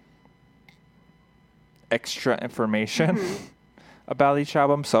like extra information about each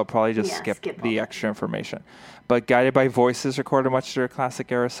album, so I'll probably just skip the extra information. But Guided by Voices recorded much of their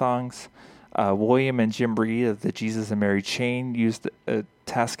classic era songs. William and Jim Reed of the Jesus and Mary Chain used a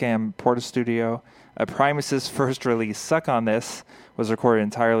Tascam Portastudio. Primus's first release, Suck on This, was recorded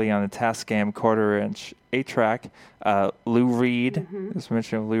entirely on a Tascam 1/4-inch 8-track. Lou Reed, as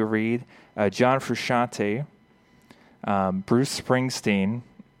mentioned, Lou Reed. John Frusciante. Bruce Springsteen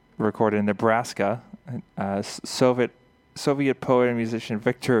recorded in Nebraska. Soviet poet and musician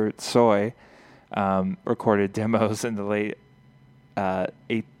Victor Tsoi recorded demos in the late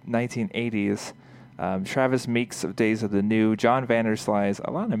 1980s. Travis Meeks of Days of the New, John Vanderslice,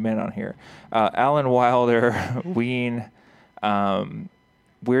 a lot of men on here. Alan Wilder, Ween,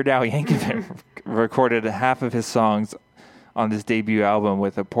 Weird Al Yankovic recorded half of his songs on his debut album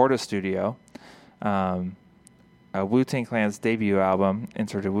with a Portastudio. Wu-Tang Clan's debut album,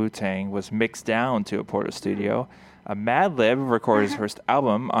 Enter the Wu-Tang, was mixed down to a Portastudio. Madlib recorded his first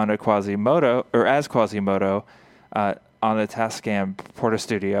album on a Quasimodo, or as Quasimodo, on the Tascam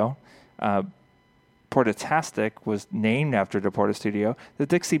Portastudio. Portatastic was named after the Portastudio. The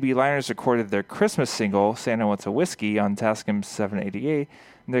Dixie Beeliners recorded their Christmas single, Santa Wants a Whiskey, on Tascam 788.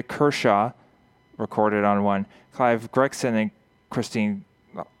 And the Kershaw recorded on one. Clive Gregson and Christine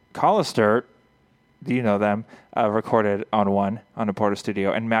Collister, do you know them, recorded on one on the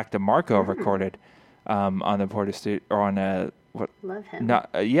Portastudio. And Mac DeMarco recorded on the Portastudio, or on a... Love him.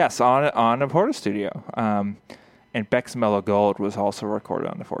 Yes, on a Portastudio. And Beck's Mellow Gold was also recorded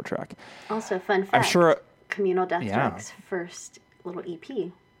on the 4-track. Also, fun fact, I'm sure, Communal Death Drugs' first little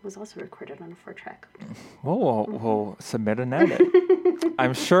EP was also recorded on a 4-track. We'll submit an edit.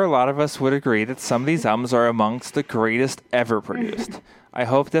 I'm sure a lot of us would agree that some of these albums are amongst the greatest ever produced. I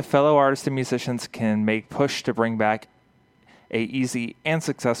hope that fellow artists and musicians can make push to bring back a easy and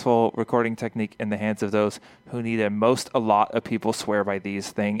successful recording technique in the hands of those who need it most. A lot of people swear by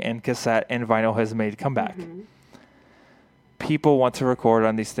these things, and cassette and vinyl has made a comeback. People want to record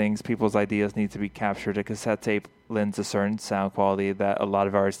on these things. People's ideas need to be captured. A cassette tape lends a certain sound quality that a lot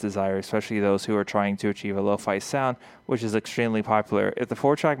of artists desire, especially those who are trying to achieve a lo-fi sound, which is extremely popular. If the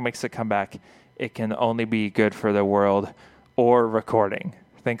 4-track makes a comeback, it can only be good for the world or recording.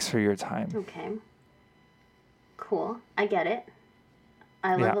 Thanks for your time. Okay. Cool. I get it.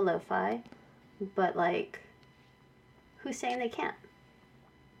 I love a lo-fi, but like, who's saying they can't?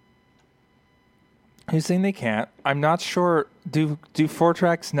 Who's saying they can't? I'm not sure. Do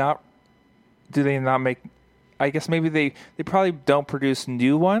 4-tracks not? Do they not make? I guess maybe they probably don't produce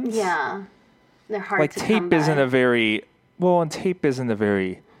new ones. Yeah, they're hard like to tape come by. isn't a very well, and tape isn't a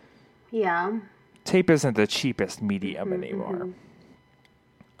very. Yeah. Tape isn't the cheapest medium anymore.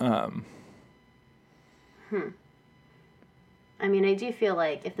 I mean, I do feel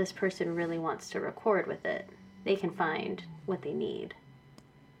like if this person really wants to record with it, they can find what they need.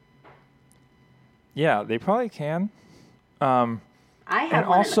 Yeah, they probably can. I have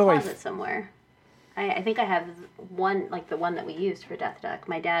one in the closet somewhere. I think I have one, like the one that we used for Death Duck.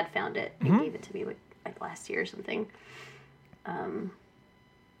 My dad found it and gave it to me like last year or something. I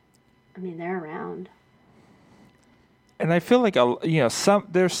mean, they're around. And I feel like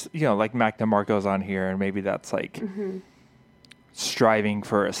there's like Mac DeMarco's on here, and maybe that's like striving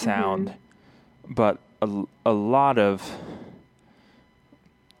for a sound, but a lot of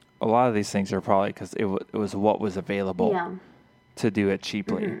these things are probably because it was what was available to do it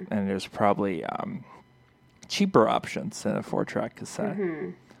cheaply, and there's probably cheaper options than a 4-track cassette.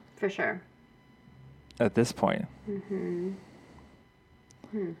 For sure. At this point.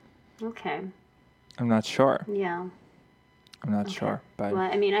 Okay. I'm not sure. Yeah. I'm not sure, but well,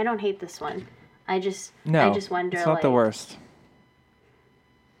 I mean, I don't hate this one. I just wonder. It's not the worst.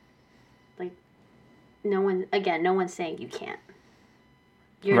 Like, no one's saying you can't.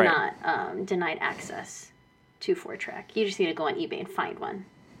 You're not denied access to 4-track. You just need to go on eBay and find one,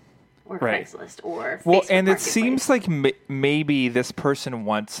 or Craigslist, or Facebook well, and it Marketplace. seems like maybe this person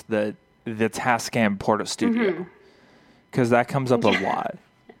wants the Tascam Porta Studio, because that comes up a lot.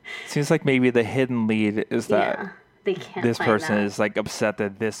 Seems like maybe the hidden lead is that they can't. This person that. is like upset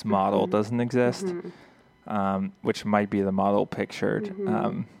that this model doesn't exist, which might be the model pictured.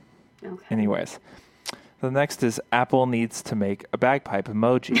 Anyways, the next is Apple needs to make a bagpipe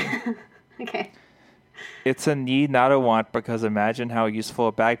emoji. Okay. It's a need, not a want, because imagine how useful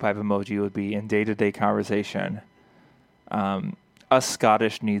a bagpipe emoji would be in day-to-day conversation. Us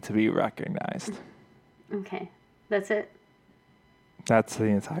Scottish need to be recognized. Okay. That's it? That's the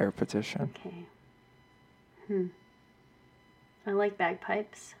entire petition. Okay. I like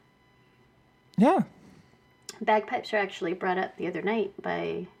bagpipes. Yeah. Bagpipes are actually brought up the other night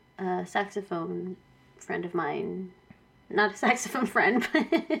by a saxophone friend of mine. Not a saxophone friend,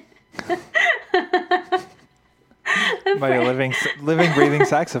 but... By a living, breathing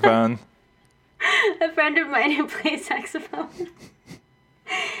saxophone. A friend of mine who plays saxophone.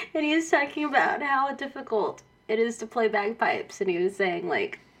 And he was talking about how difficult it is to play bagpipes. And he was saying,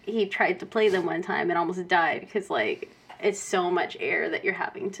 like, he tried to play them one time and almost died because, like, it's so much air that you're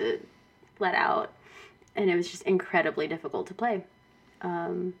having to let out. And it was just incredibly difficult to play.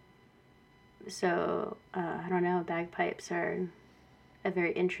 So, I don't know, bagpipes are a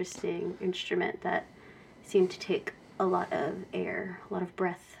very interesting instrument that seem to take a lot of air, a lot of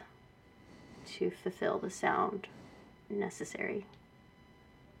breath to fulfill the sound necessary.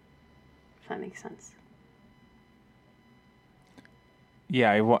 If that makes sense.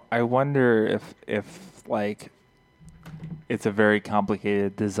 Yeah, I wonder if like it's a very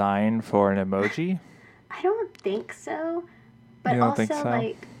complicated design for an emoji. I don't think so. But you don't also think so?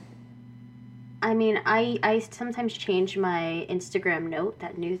 like I mean, I sometimes change my Instagram note,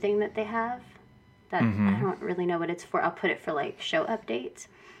 that new thing that they have. That I don't really know what it's for. I'll put it for like show updates.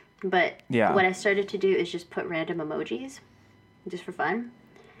 But what I started to do is just put random emojis just for fun.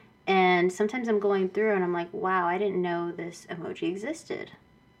 And sometimes I'm going through and I'm like, wow, I didn't know this emoji existed.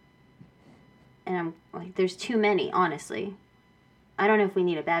 And I'm like, there's too many, honestly. I don't know if we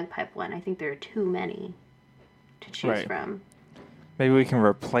need a bagpipe one. I think there are too many to choose from. Maybe we can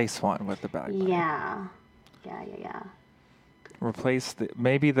replace one with the bagpipe. Yeah.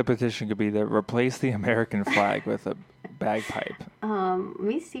 Maybe the petition could be that replace the American flag with a bagpipe. Let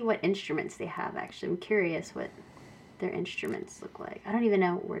me see what instruments they have, actually. I'm curious what their instruments look like. I don't even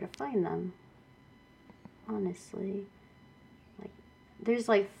know where to find them, honestly. Like, there's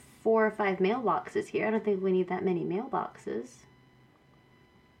like 4 or 5 mailboxes here. I don't think we need that many mailboxes.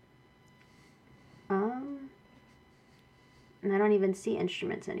 And I don't even see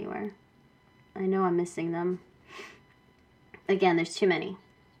instruments anywhere. I know I'm missing them. Again, there's too many.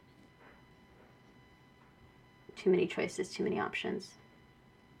 Too many choices, too many options.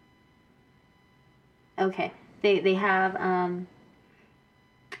 Okay, They have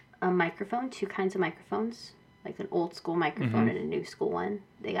a microphone, two kinds of microphones, like an old school microphone and a new school one.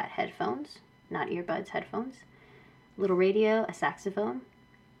 They got headphones, not earbuds, headphones. A little radio, a saxophone,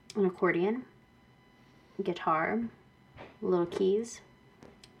 an accordion, guitar, little keys,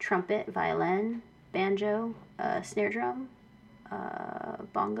 trumpet, violin, banjo, snare drum,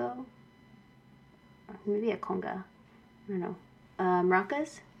 bongo, maybe a conga, I don't know,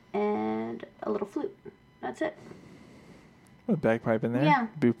 maracas, and a little flute. That's it. A bagpipe in there? Yeah.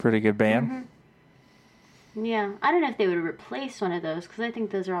 Be a pretty good band. Mm-hmm. Yeah. I don't know if they would replace one of those, because I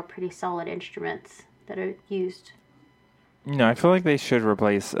think those are all pretty solid instruments that are used. No, I feel like they should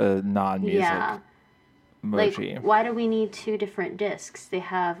replace a non-music emoji. Like, why do we need two different discs? They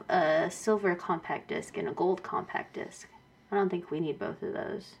have a silver compact disc and a gold compact disc. I don't think we need both of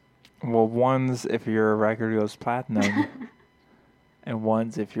those. Well, one's if your record goes platinum, and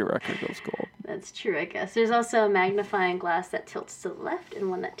one's if your record goes gold. That's true, I guess. There's also a magnifying glass that tilts to the left and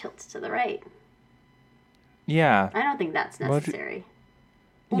one that tilts to the right. Yeah. I don't think that's necessary.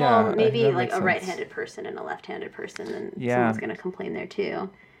 Well, maybe like a right-handed person and a left-handed person, and someone's going to complain there too.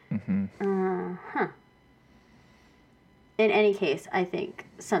 In any case, I think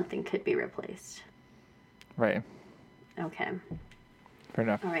something could be replaced. Right. Okay. Fair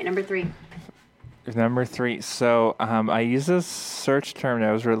enough. All right, number 3. Number 3. So I use this search term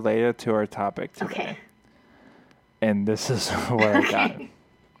that was related to our topic today. Okay. And this is what I got.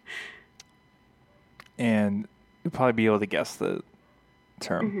 And you'll probably be able to guess the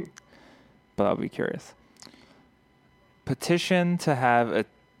term, but I'll be curious. Petition to have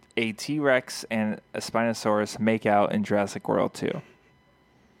a T-Rex and a Spinosaurus make out in Jurassic World 2.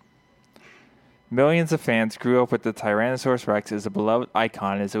 Millions of fans grew up with the Tyrannosaurus Rex as a beloved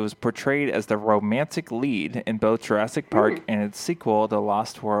icon as it was portrayed as the romantic lead in both Jurassic Park and its sequel, The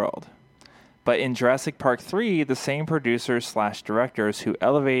Lost World. But in Jurassic Park 3, the same producers/directors who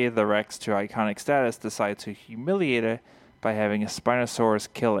elevated the Rex to iconic status decided to humiliate it by having a Spinosaurus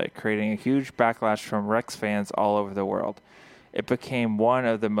kill it, creating a huge backlash from Rex fans all over the world. It became one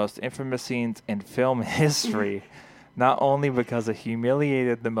of the most infamous scenes in film history, not only because it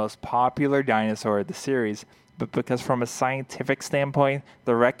humiliated the most popular dinosaur of the series, but because from a scientific standpoint,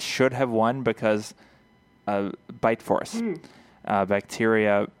 the Rex should have won because of bite force,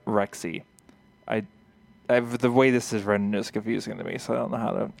 bacteria rexy. The way this is written is confusing to me, so I don't know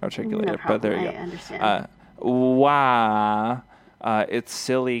how to articulate it, but there you go. I understand. It's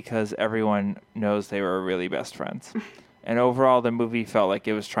silly because everyone knows they were really best friends. And overall, the movie felt like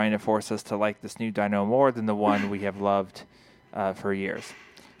it was trying to force us to like this new dino more than the one we have loved for years.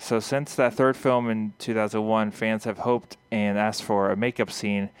 So since that third film in 2001, fans have hoped and asked for a makeup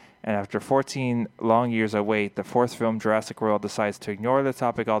scene, and after 14 long years of wait, the fourth film, Jurassic World, decides to ignore the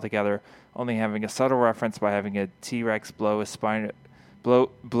topic altogether, only having a subtle reference by having a T-Rex blow kiss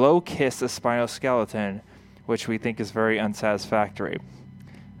a spinoskeleton, which we think is very unsatisfactory.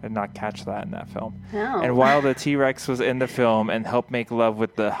 I did not catch that in that film. No. And while the T-Rex was in the film and helped make love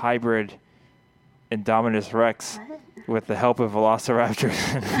with the hybrid Indominus Rex with the help of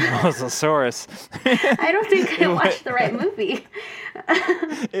Velociraptors and Mosasaurus. I don't think I watched the right movie.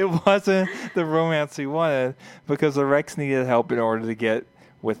 It wasn't the romance we wanted because the Rex needed help in order to get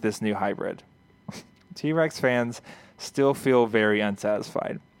with this new hybrid. T-Rex fans still feel very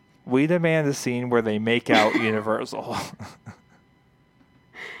unsatisfied. We demand a scene where they make out Universal.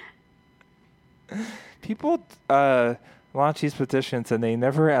 People launch these petitions and they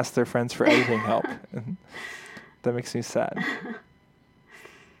never ask their friends for editing help. That makes me sad.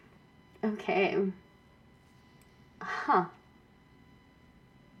 Okay.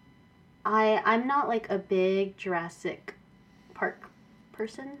 I'm not like a big Jurassic Park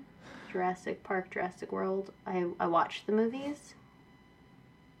person. Jurassic Park, Jurassic World. I watched the movies.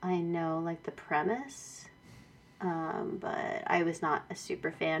 I know like the premise. But I was not a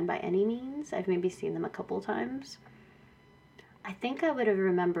super fan by any means. I've maybe seen them a couple times. I think I would have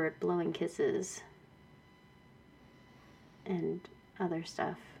remembered blowing kisses and other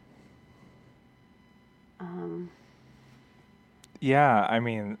stuff. Yeah, I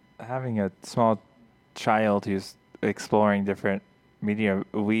mean, having a small child who's exploring different media,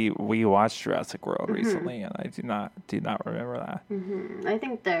 we watched Jurassic World recently, and I do not remember that. I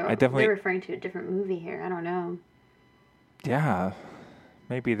think they're referring to a different movie here. I don't know. Yeah,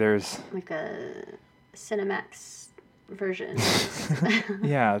 maybe there's like a Cinemax version.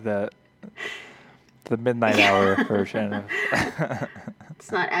 Yeah, the midnight hour version of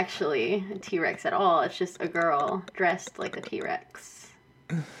It's not actually a T-Rex at all. It's just a girl dressed like a T-Rex.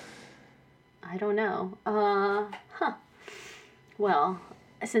 I don't know. Well,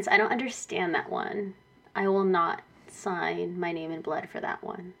 since I don't understand that one, I will not sign my name in blood for that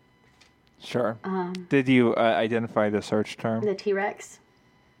one. Sure. Did you identify the search term? The T-Rex?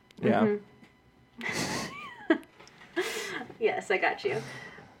 Yeah. Mm-hmm. Yes, I got you.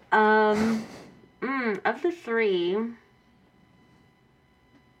 Of the three,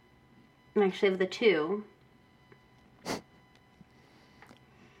 actually of the two,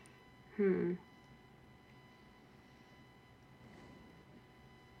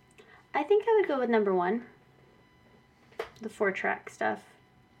 I think I would go with number one. The 4-track stuff.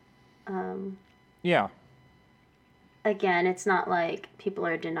 Yeah. Again, it's not like people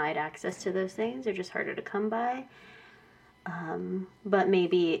are denied access to those things. They're just harder to come by. But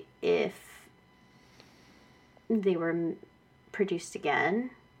maybe if they were produced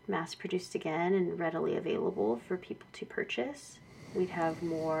again, mass-produced again, and readily available for people to purchase, we'd have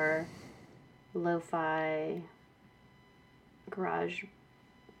more lo-fi garage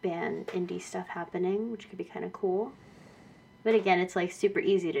band indie stuff happening, which could be kind of cool. But again, it's like super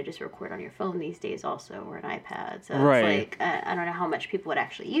easy to just record on your phone these days also, or an iPad. So right. It's like, I don't know how much people would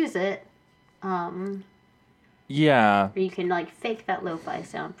actually use it. Yeah. Or you can like fake that lo-fi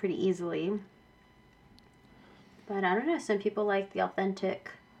sound pretty easily. But I don't know, some people like the authentic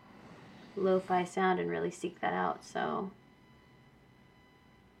lo-fi sound and really seek that out. So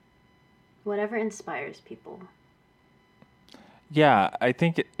whatever inspires people. Yeah, I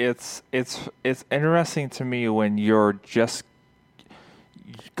think it's interesting to me when you're just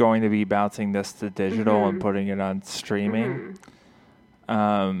going to be bouncing this to digital and putting it on streaming.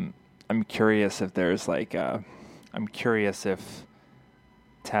 I'm curious if there's like I'm curious if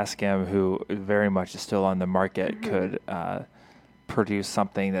Tascam, who very much is still on the market, could produce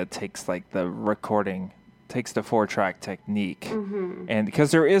something that takes like the 4-track technique, and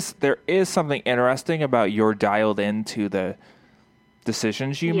because there is something interesting about you're dialed into the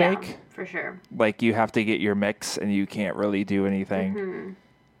decisions you make. For sure. Like you have to get your mix and you can't really do anything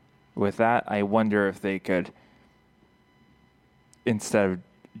with that. I wonder if they could, instead of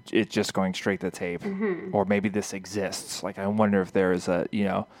it just going straight to tape, or maybe this exists. Like I wonder if there is a,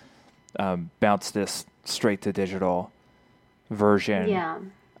 bounce this straight to digital version. Yeah.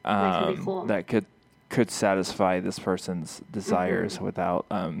 That could be cool. That could satisfy this person's desires without,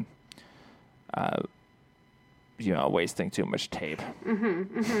 wasting too much tape.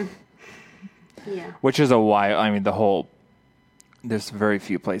 Yeah. Which is there's very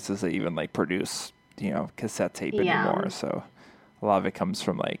few places that even like produce, cassette tape anymore. So a lot of it comes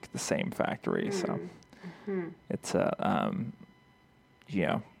from like the same factory. So it's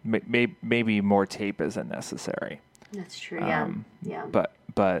maybe more tape isn't necessary. That's true. Yeah. Yeah.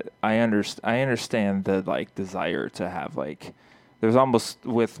 But I understand the like desire to have like, there's almost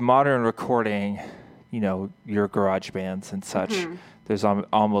with modern recording, your garage bands and such, there's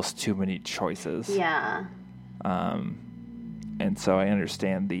almost too many choices. Yeah. And so I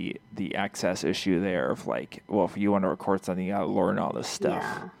understand the access issue there of like, well, if you want to record something, you got to learn all this stuff.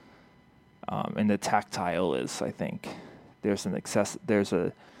 Yeah. And the tactile is, I think, there's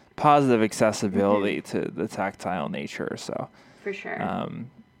a positive accessibility to the tactile nature. So for sure.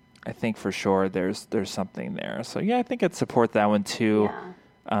 I think for sure there's something there. So yeah, I think I'd support that one too.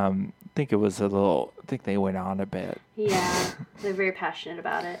 Yeah. I think they went on a bit. Yeah, they're very passionate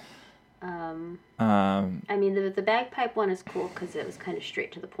about it. I mean, the bagpipe one is cool because it was kind of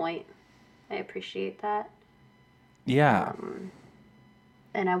straight to the point. I appreciate that. Yeah.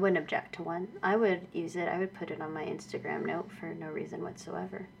 And I wouldn't object to one. I would use it. I would put it on my Instagram note for no reason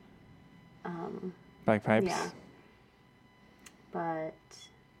whatsoever. Bagpipes? Yeah. But...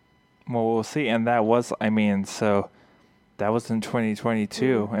 Well, we'll see. And that was, that was in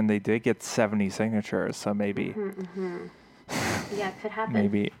 2022, and they did get 70 signatures, so maybe... Yeah, it could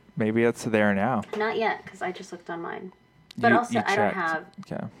happen. Maybe it's there now. Not yet, because I just looked on mine. But I don't have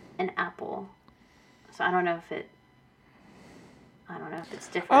an Apple, so I don't know if it's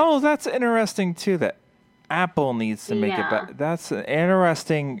different. Oh, that's interesting too. That Apple needs to make it better. That's an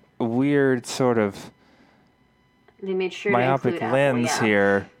interesting, weird sort of. They made sure myopic to lens Apple,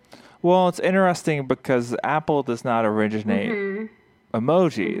 here. Well, it's interesting because Apple does not originate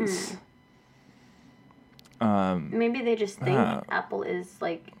emojis. Maybe they just think Apple is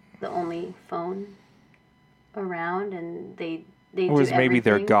like the only phone around, and they do everything. Maybe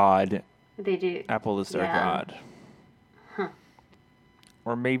their god. They do. Apple is their god. Huh.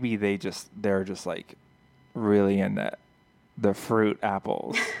 Or maybe they're just like really into the fruit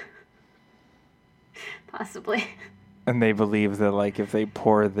apples. Possibly. And they believe that like if they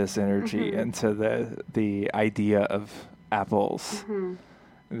pour this energy into the idea of apples,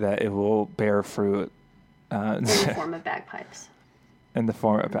 that it will bear fruit. In the form of bagpipes. In the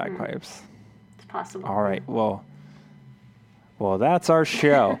form of bagpipes. It's possible. All right. Well, that's our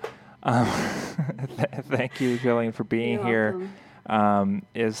show. Thank you, Jillian, for being here.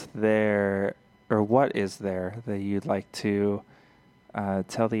 Is there, or what is there that you'd like to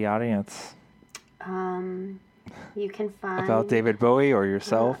tell the audience? You can find... About David Bowie or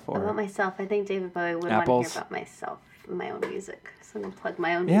yourself? or about myself. I think David Bowie would want to hear about myself, my own music. So I'm going to plug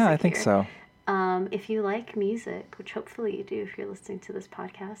my own music. Yeah, I think so. If you like music, which hopefully you do if you're listening to this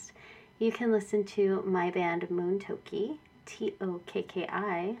podcast, you can listen to my band Moontoki,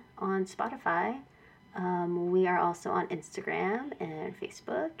 Tokki, on Spotify. We are also on Instagram and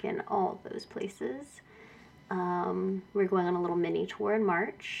Facebook and all those places. We're going on a little mini tour in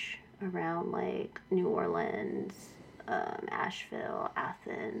March around like New Orleans, Asheville,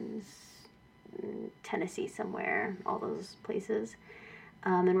 Athens, Tennessee somewhere, all those places.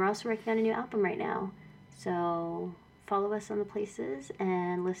 And we're also working on a new album right now. So follow us on the places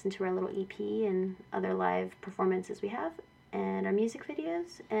and listen to our little EP and other live performances we have and our music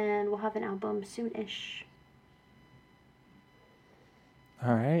videos. And we'll have an album soon-ish.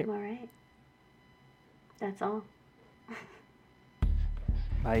 All right. All right. That's all.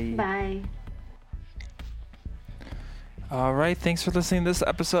 Bye. Bye. All right. Thanks for listening to this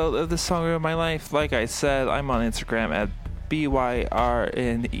episode of The Song of My Life. Like I said, I'm on Instagram at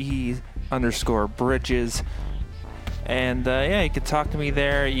BYRNE_Bridges. And you can talk to me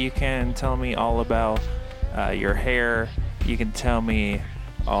there. You can tell me all about your hair. You can tell me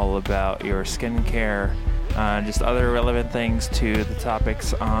all about your skincare. Just other relevant things to the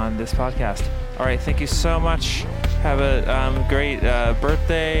topics on this podcast. All right. Thank you so much. Have a great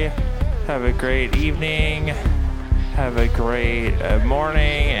birthday. Have a great evening. Have a great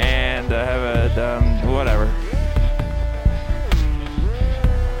morning. And have a whatever.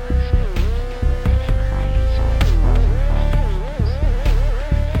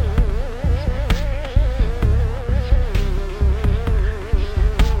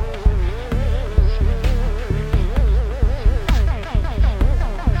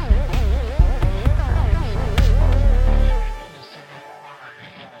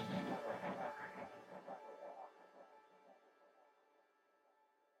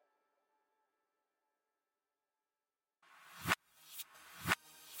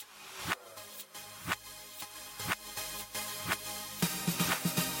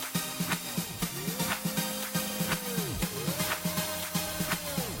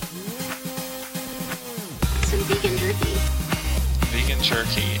 Vegan jerky. Vegan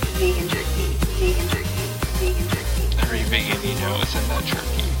jerky. Vegan jerky. Vegan jerky. Vegan jerky. Every vegan you know is in that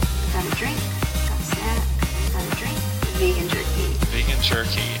jerky. Got a drink. Got a snack. Got a drink. Vegan jerky. Vegan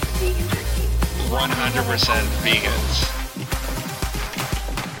jerky. Vegan jerky. 100% vegans.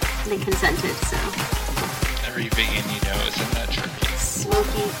 They consented, so. Every vegan you know is in that jerky.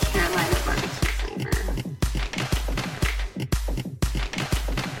 Smoky Carolina barbecue.